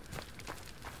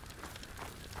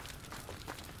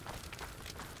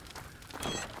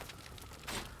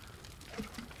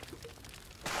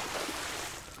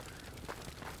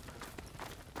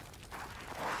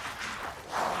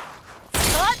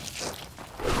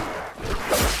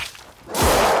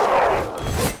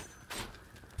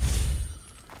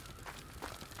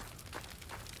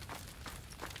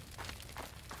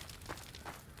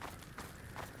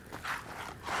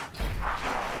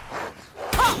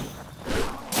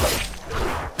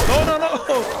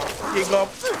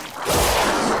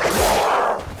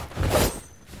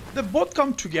 They both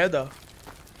come together.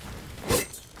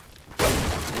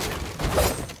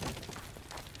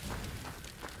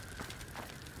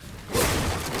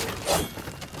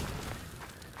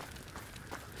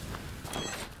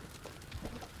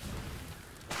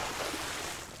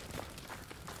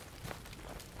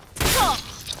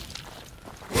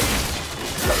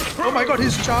 Oh my god,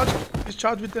 he's charged. He's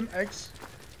charged with an axe.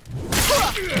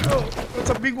 Oh, that's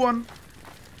a big one.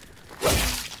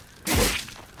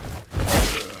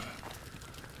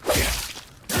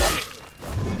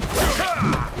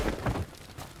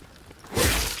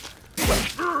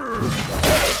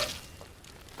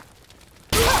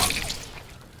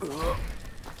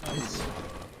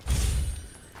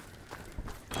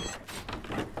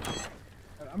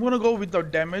 I'm gonna go with the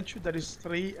damage. That is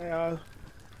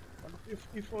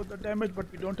 150 for the damage,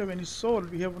 but we don't have any soul.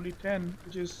 We have only 10,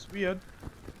 which is weird.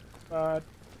 But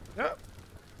yeah,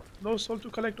 no soul to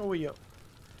collect over here.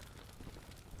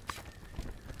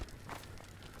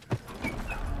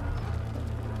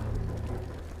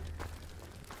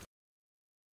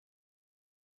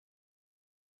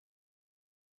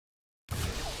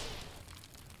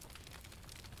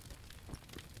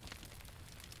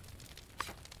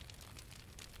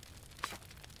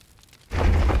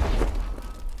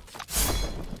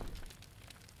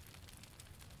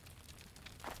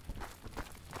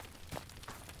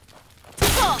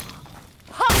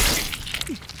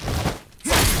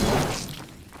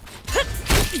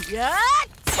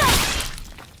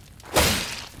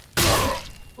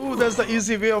 Ooh, that's the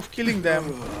easy way of killing them.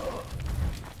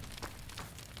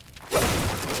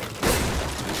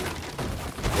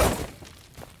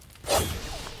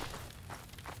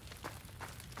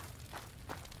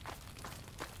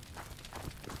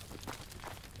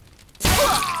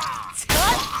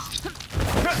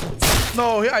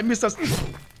 No, I missed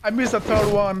the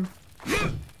third one.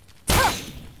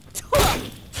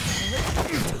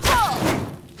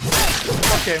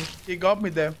 Okay, he got me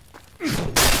there.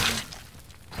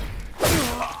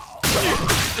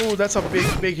 Oh, that's a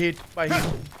big hit by him.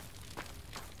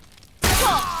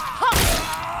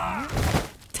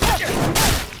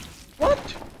 What?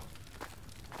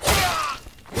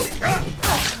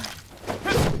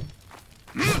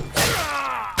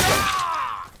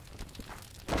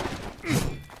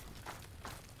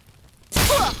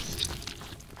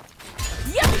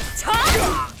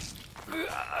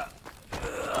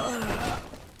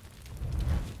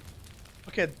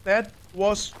 Okay, that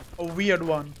was a weird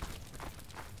one.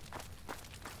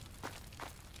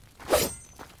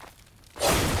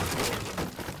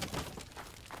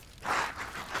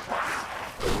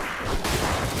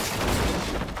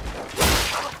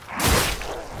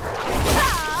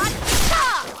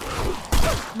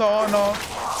 No.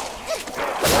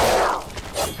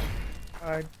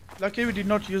 Alright, luckily we did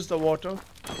not use the water.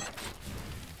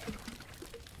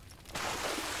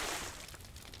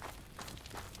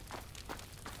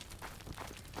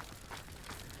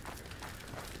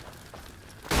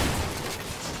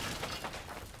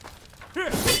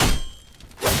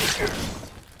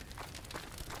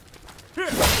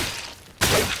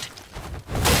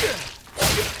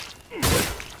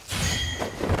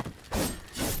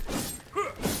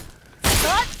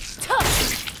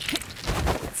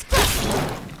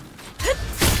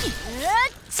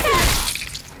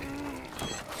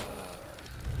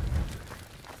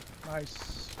 Nice.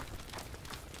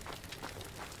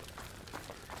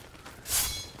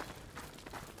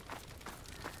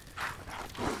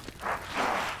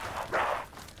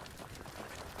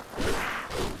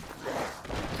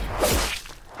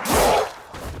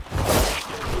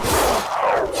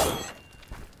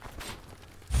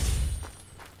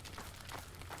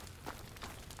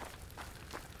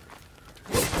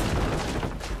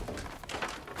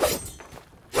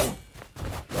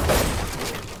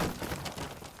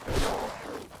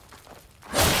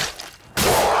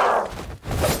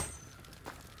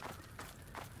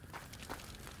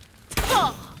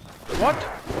 What?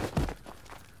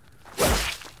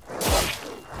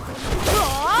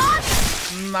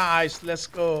 Nice, let's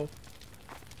go.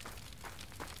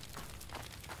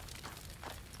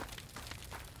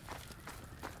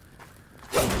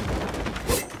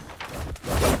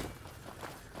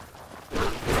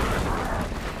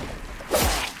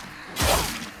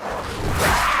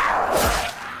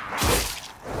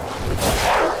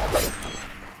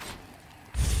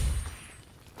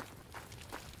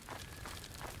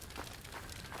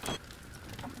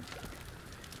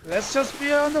 Let's just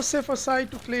be on the safer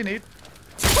side to clean it.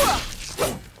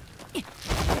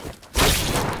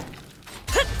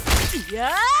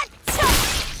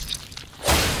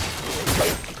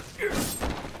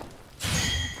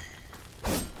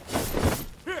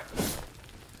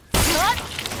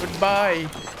 Goodbye.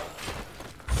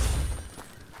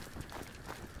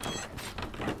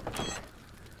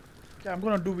 Okay, I'm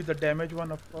gonna do with the damage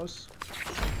one, of course.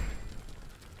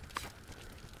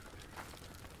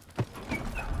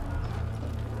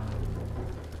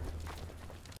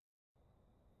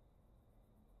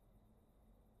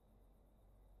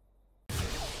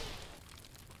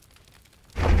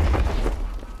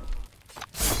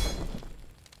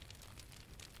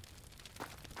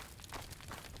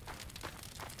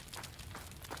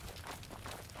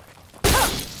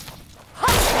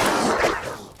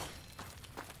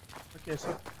 Okay,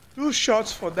 so 2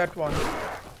 shots for that one.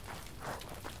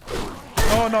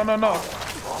 No, no, no, no.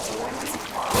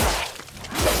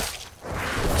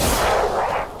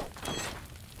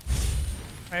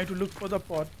 I have to look for the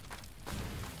pot.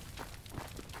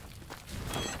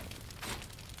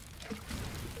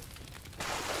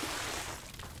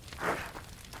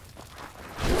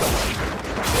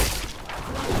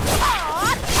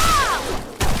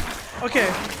 Okay.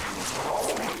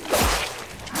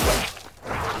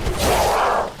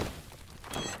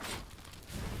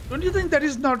 Don't you think that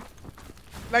is not,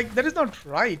 like, that is not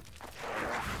right?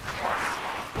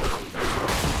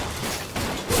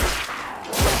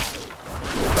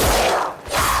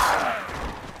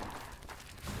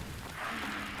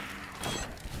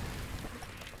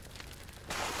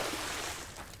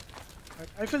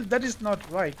 I feel that is not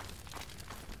right.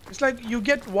 It's like you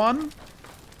get one,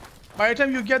 by the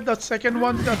time you get the second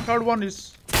one, the third one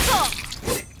is...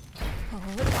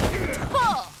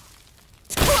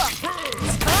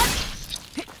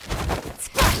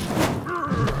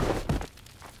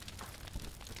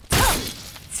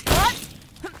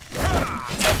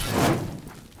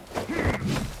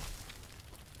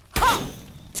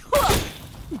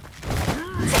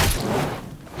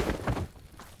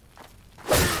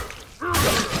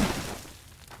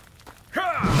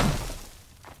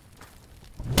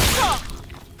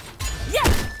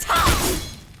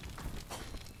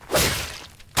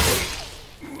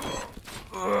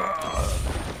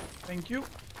 Thank you.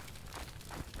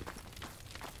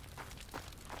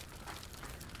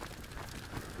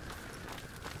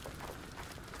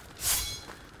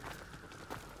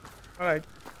 All right.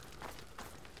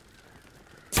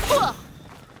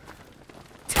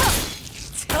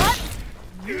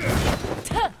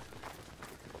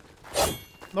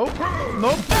 Nope.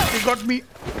 Nope. He got me.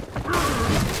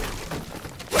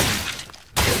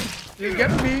 He'll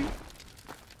get me.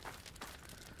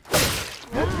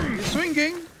 Nope. He's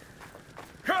swinging.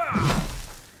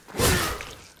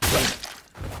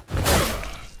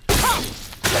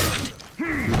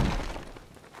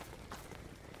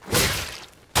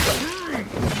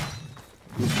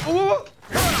 Oh,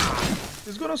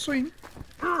 he's gonna swing.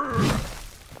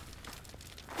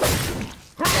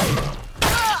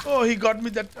 Oh, he got me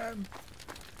that time.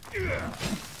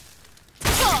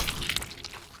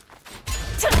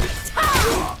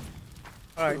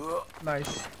 Alright,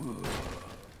 nice.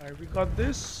 Alright, we got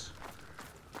this.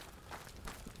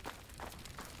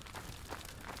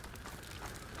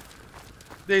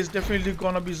 There is definitely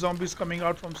gonna be zombies coming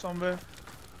out from somewhere.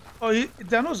 Oh,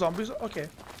 there are no zombies? Okay.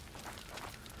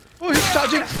 Oh, he's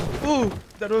charging. Oh,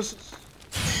 that was...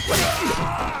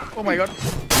 Oh my god.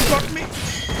 He got me.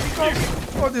 He got me.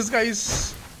 Oh, this guy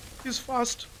is... He's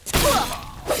fast.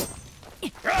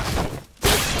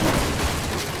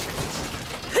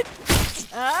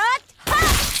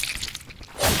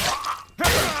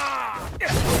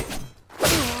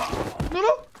 No,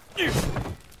 no.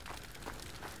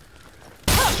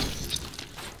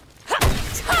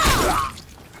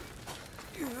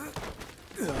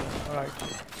 Alright.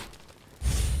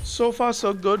 So far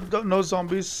so good. No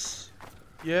zombies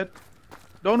yet.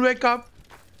 Don't wake up.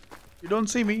 You don't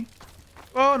see me.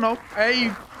 Oh no.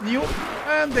 I knew.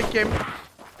 And they came.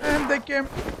 And they came.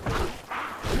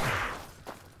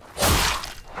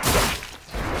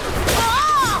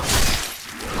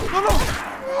 No, no.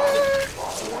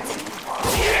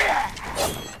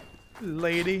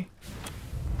 Lady.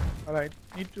 Alright.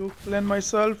 Need to cleanse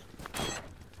myself.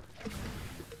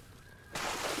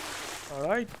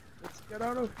 Alright. Let's get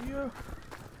out of here.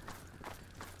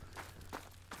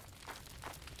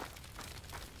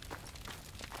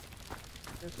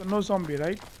 Okay, so no zombie,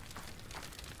 right?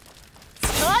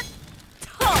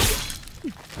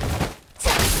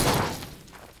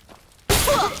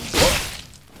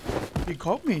 He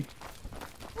caught me.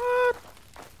 What?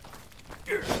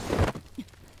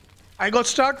 I got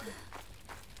stuck.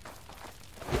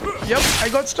 Yep, I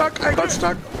got stuck. I got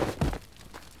stuck.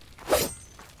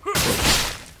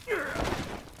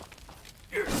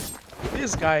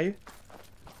 This guy.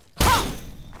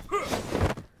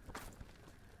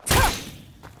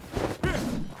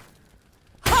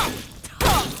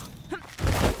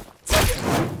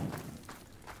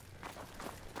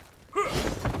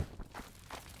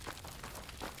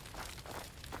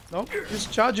 No, he's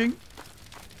charging.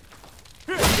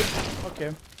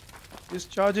 Okay. He's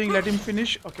charging, let him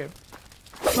finish. Okay.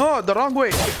 No, the wrong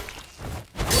way.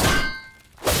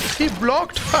 He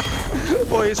blocked.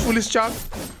 Oh, he's fully charged.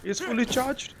 He's fully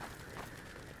charged.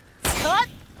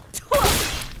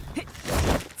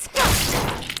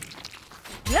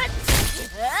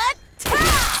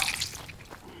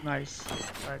 Nice.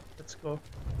 Alright, let's go.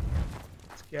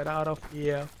 Let's get out of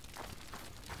here.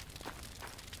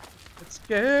 Let's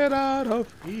get out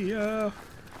of here.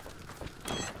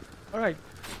 Alright.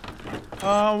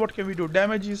 What can we do?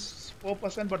 Damage is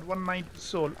 4%, but 190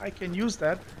 soul. I can use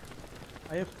that.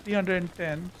 I have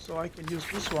 310, so I can use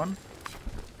this one.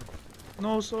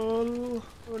 No soul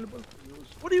available to use.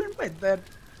 What do you mean by that?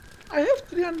 I have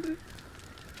 300.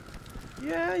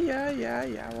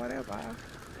 Yeah, whatever.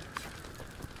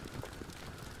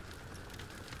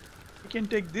 We can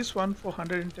take this one for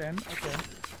 110. Okay.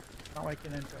 Now I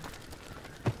can enter.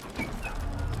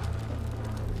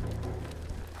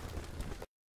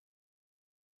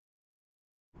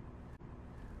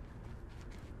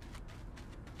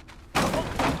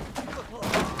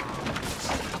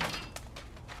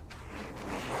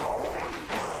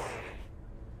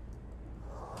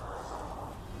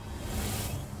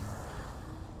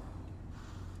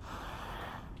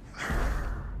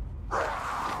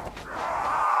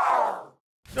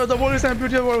 Yo, the world is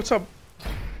amputated. What's up?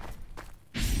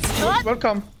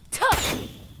 Welcome.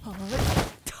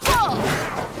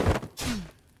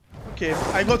 Okay,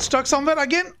 I got stuck somewhere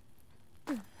again.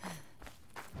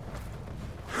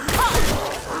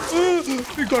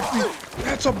 He got me.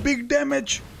 That's a big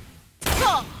damage.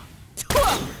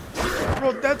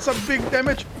 Bro, that's a big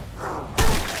damage.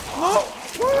 No,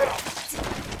 what?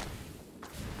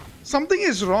 Something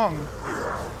is wrong.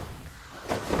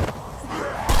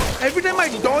 Every time I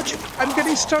dodge, I'm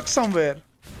getting stuck somewhere.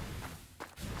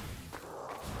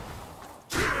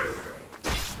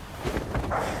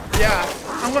 Yeah,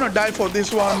 I'm gonna die for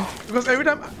this one because every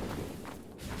time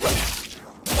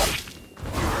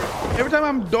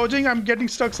I'm dodging, I'm getting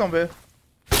stuck somewhere.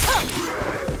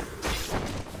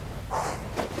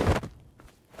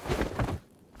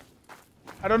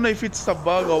 I don't know if it's a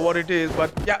bug or what it is,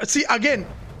 but yeah, see again.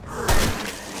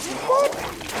 What?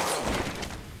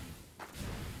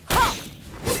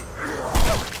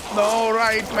 No,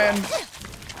 right, man.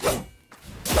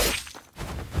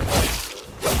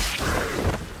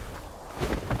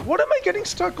 What am I getting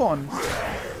stuck on?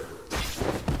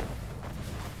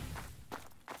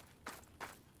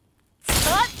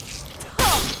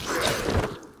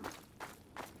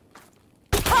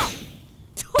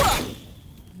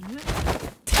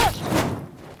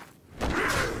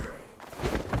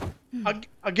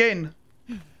 Again.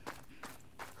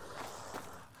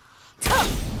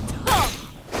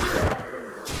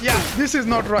 Yeah, this is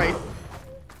not right.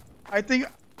 I think...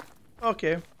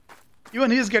 Okay.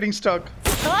 Even he's getting stuck.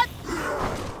 No,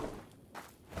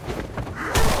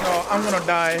 I'm gonna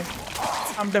die.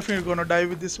 I'm definitely gonna die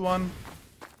with this one.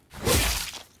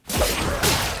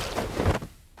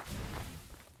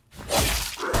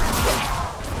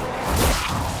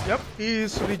 Yep, he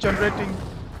is regenerating.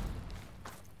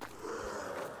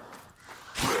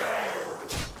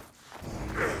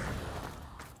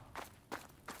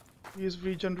 He is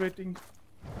regenerating.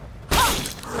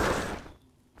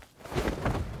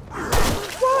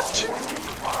 What?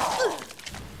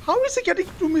 How is he getting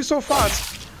to me so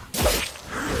fast?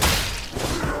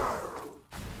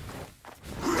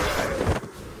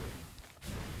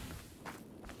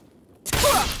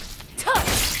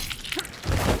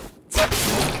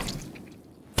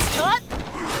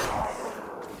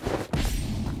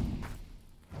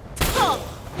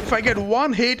 If I get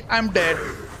one hit, I'm dead.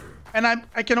 And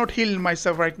I cannot heal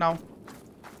myself right now.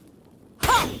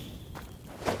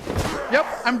 Yep,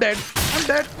 I'm dead. I'm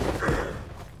dead.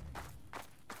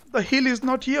 The heal is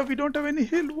not here. We don't have any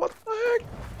heal. What the heck?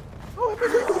 How am I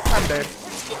going to... I'm dead.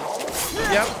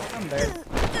 Yep, I'm dead.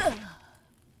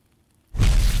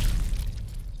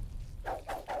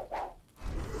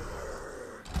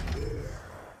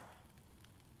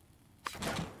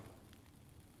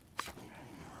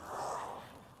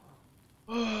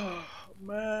 Oh,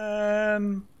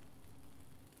 man.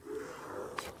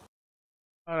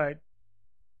 Alright.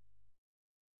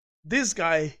 This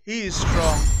guy, he is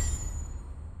strong.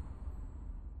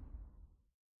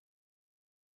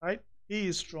 Right? He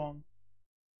is strong.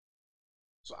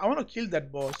 So I want to kill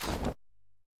that boss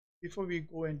before we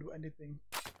go and do anything.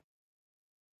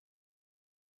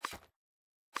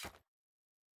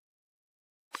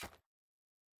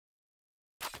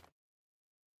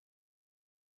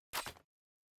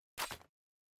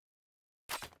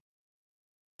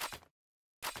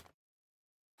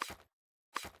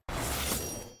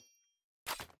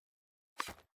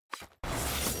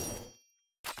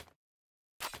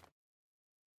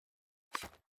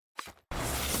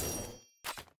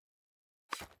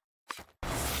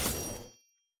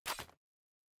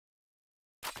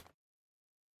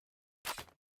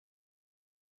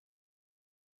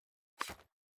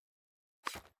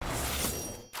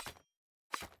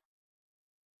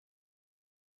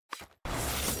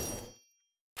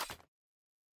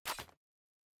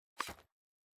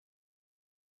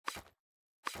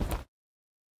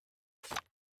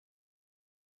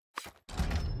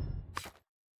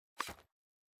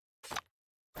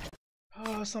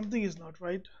 Something is not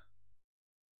right.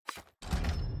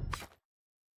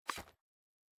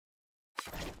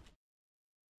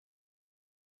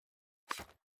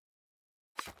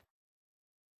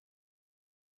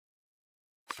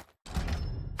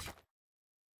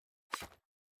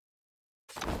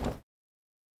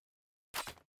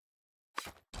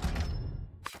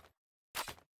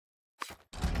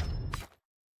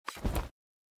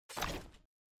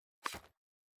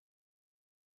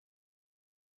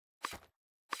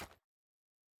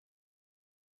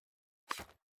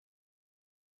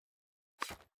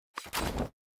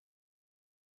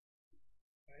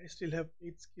 I still have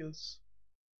 8 skills.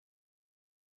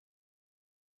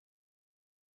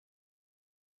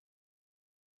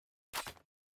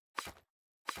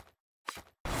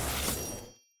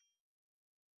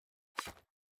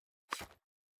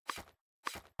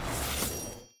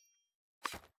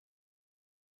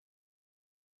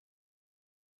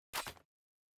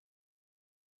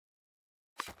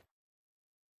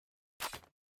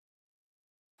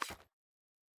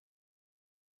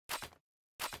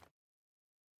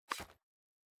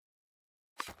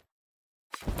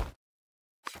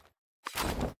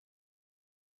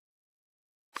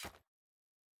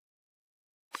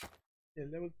 Yeah,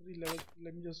 level 3, level 3.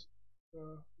 Let me just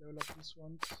level up this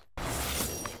once.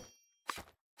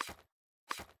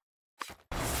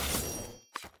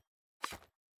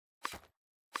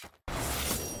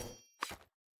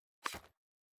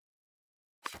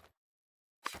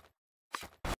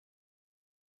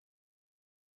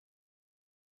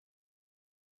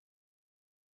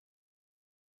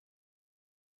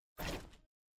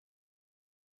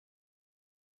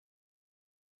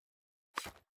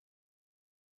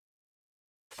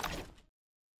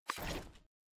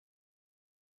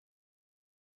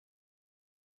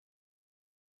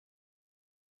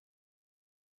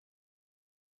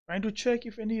 Trying to check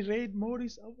if any raid mode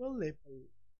is available.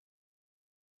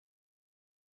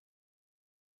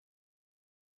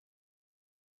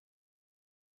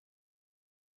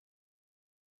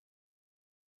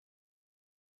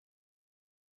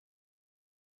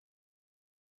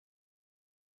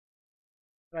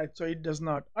 Right, so it does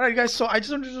not. Alright guys, so I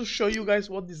just wanted to show you guys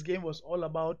what this game was all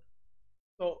about.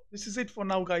 So this is it for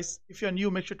now guys. If you're new,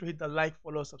 make sure to hit the like,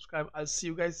 follow, subscribe. I'll see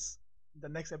you guys in the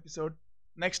next episode.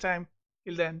 Next time.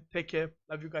 Till then, take care.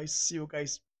 Love you guys. See you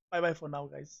guys. Bye bye for now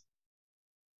guys.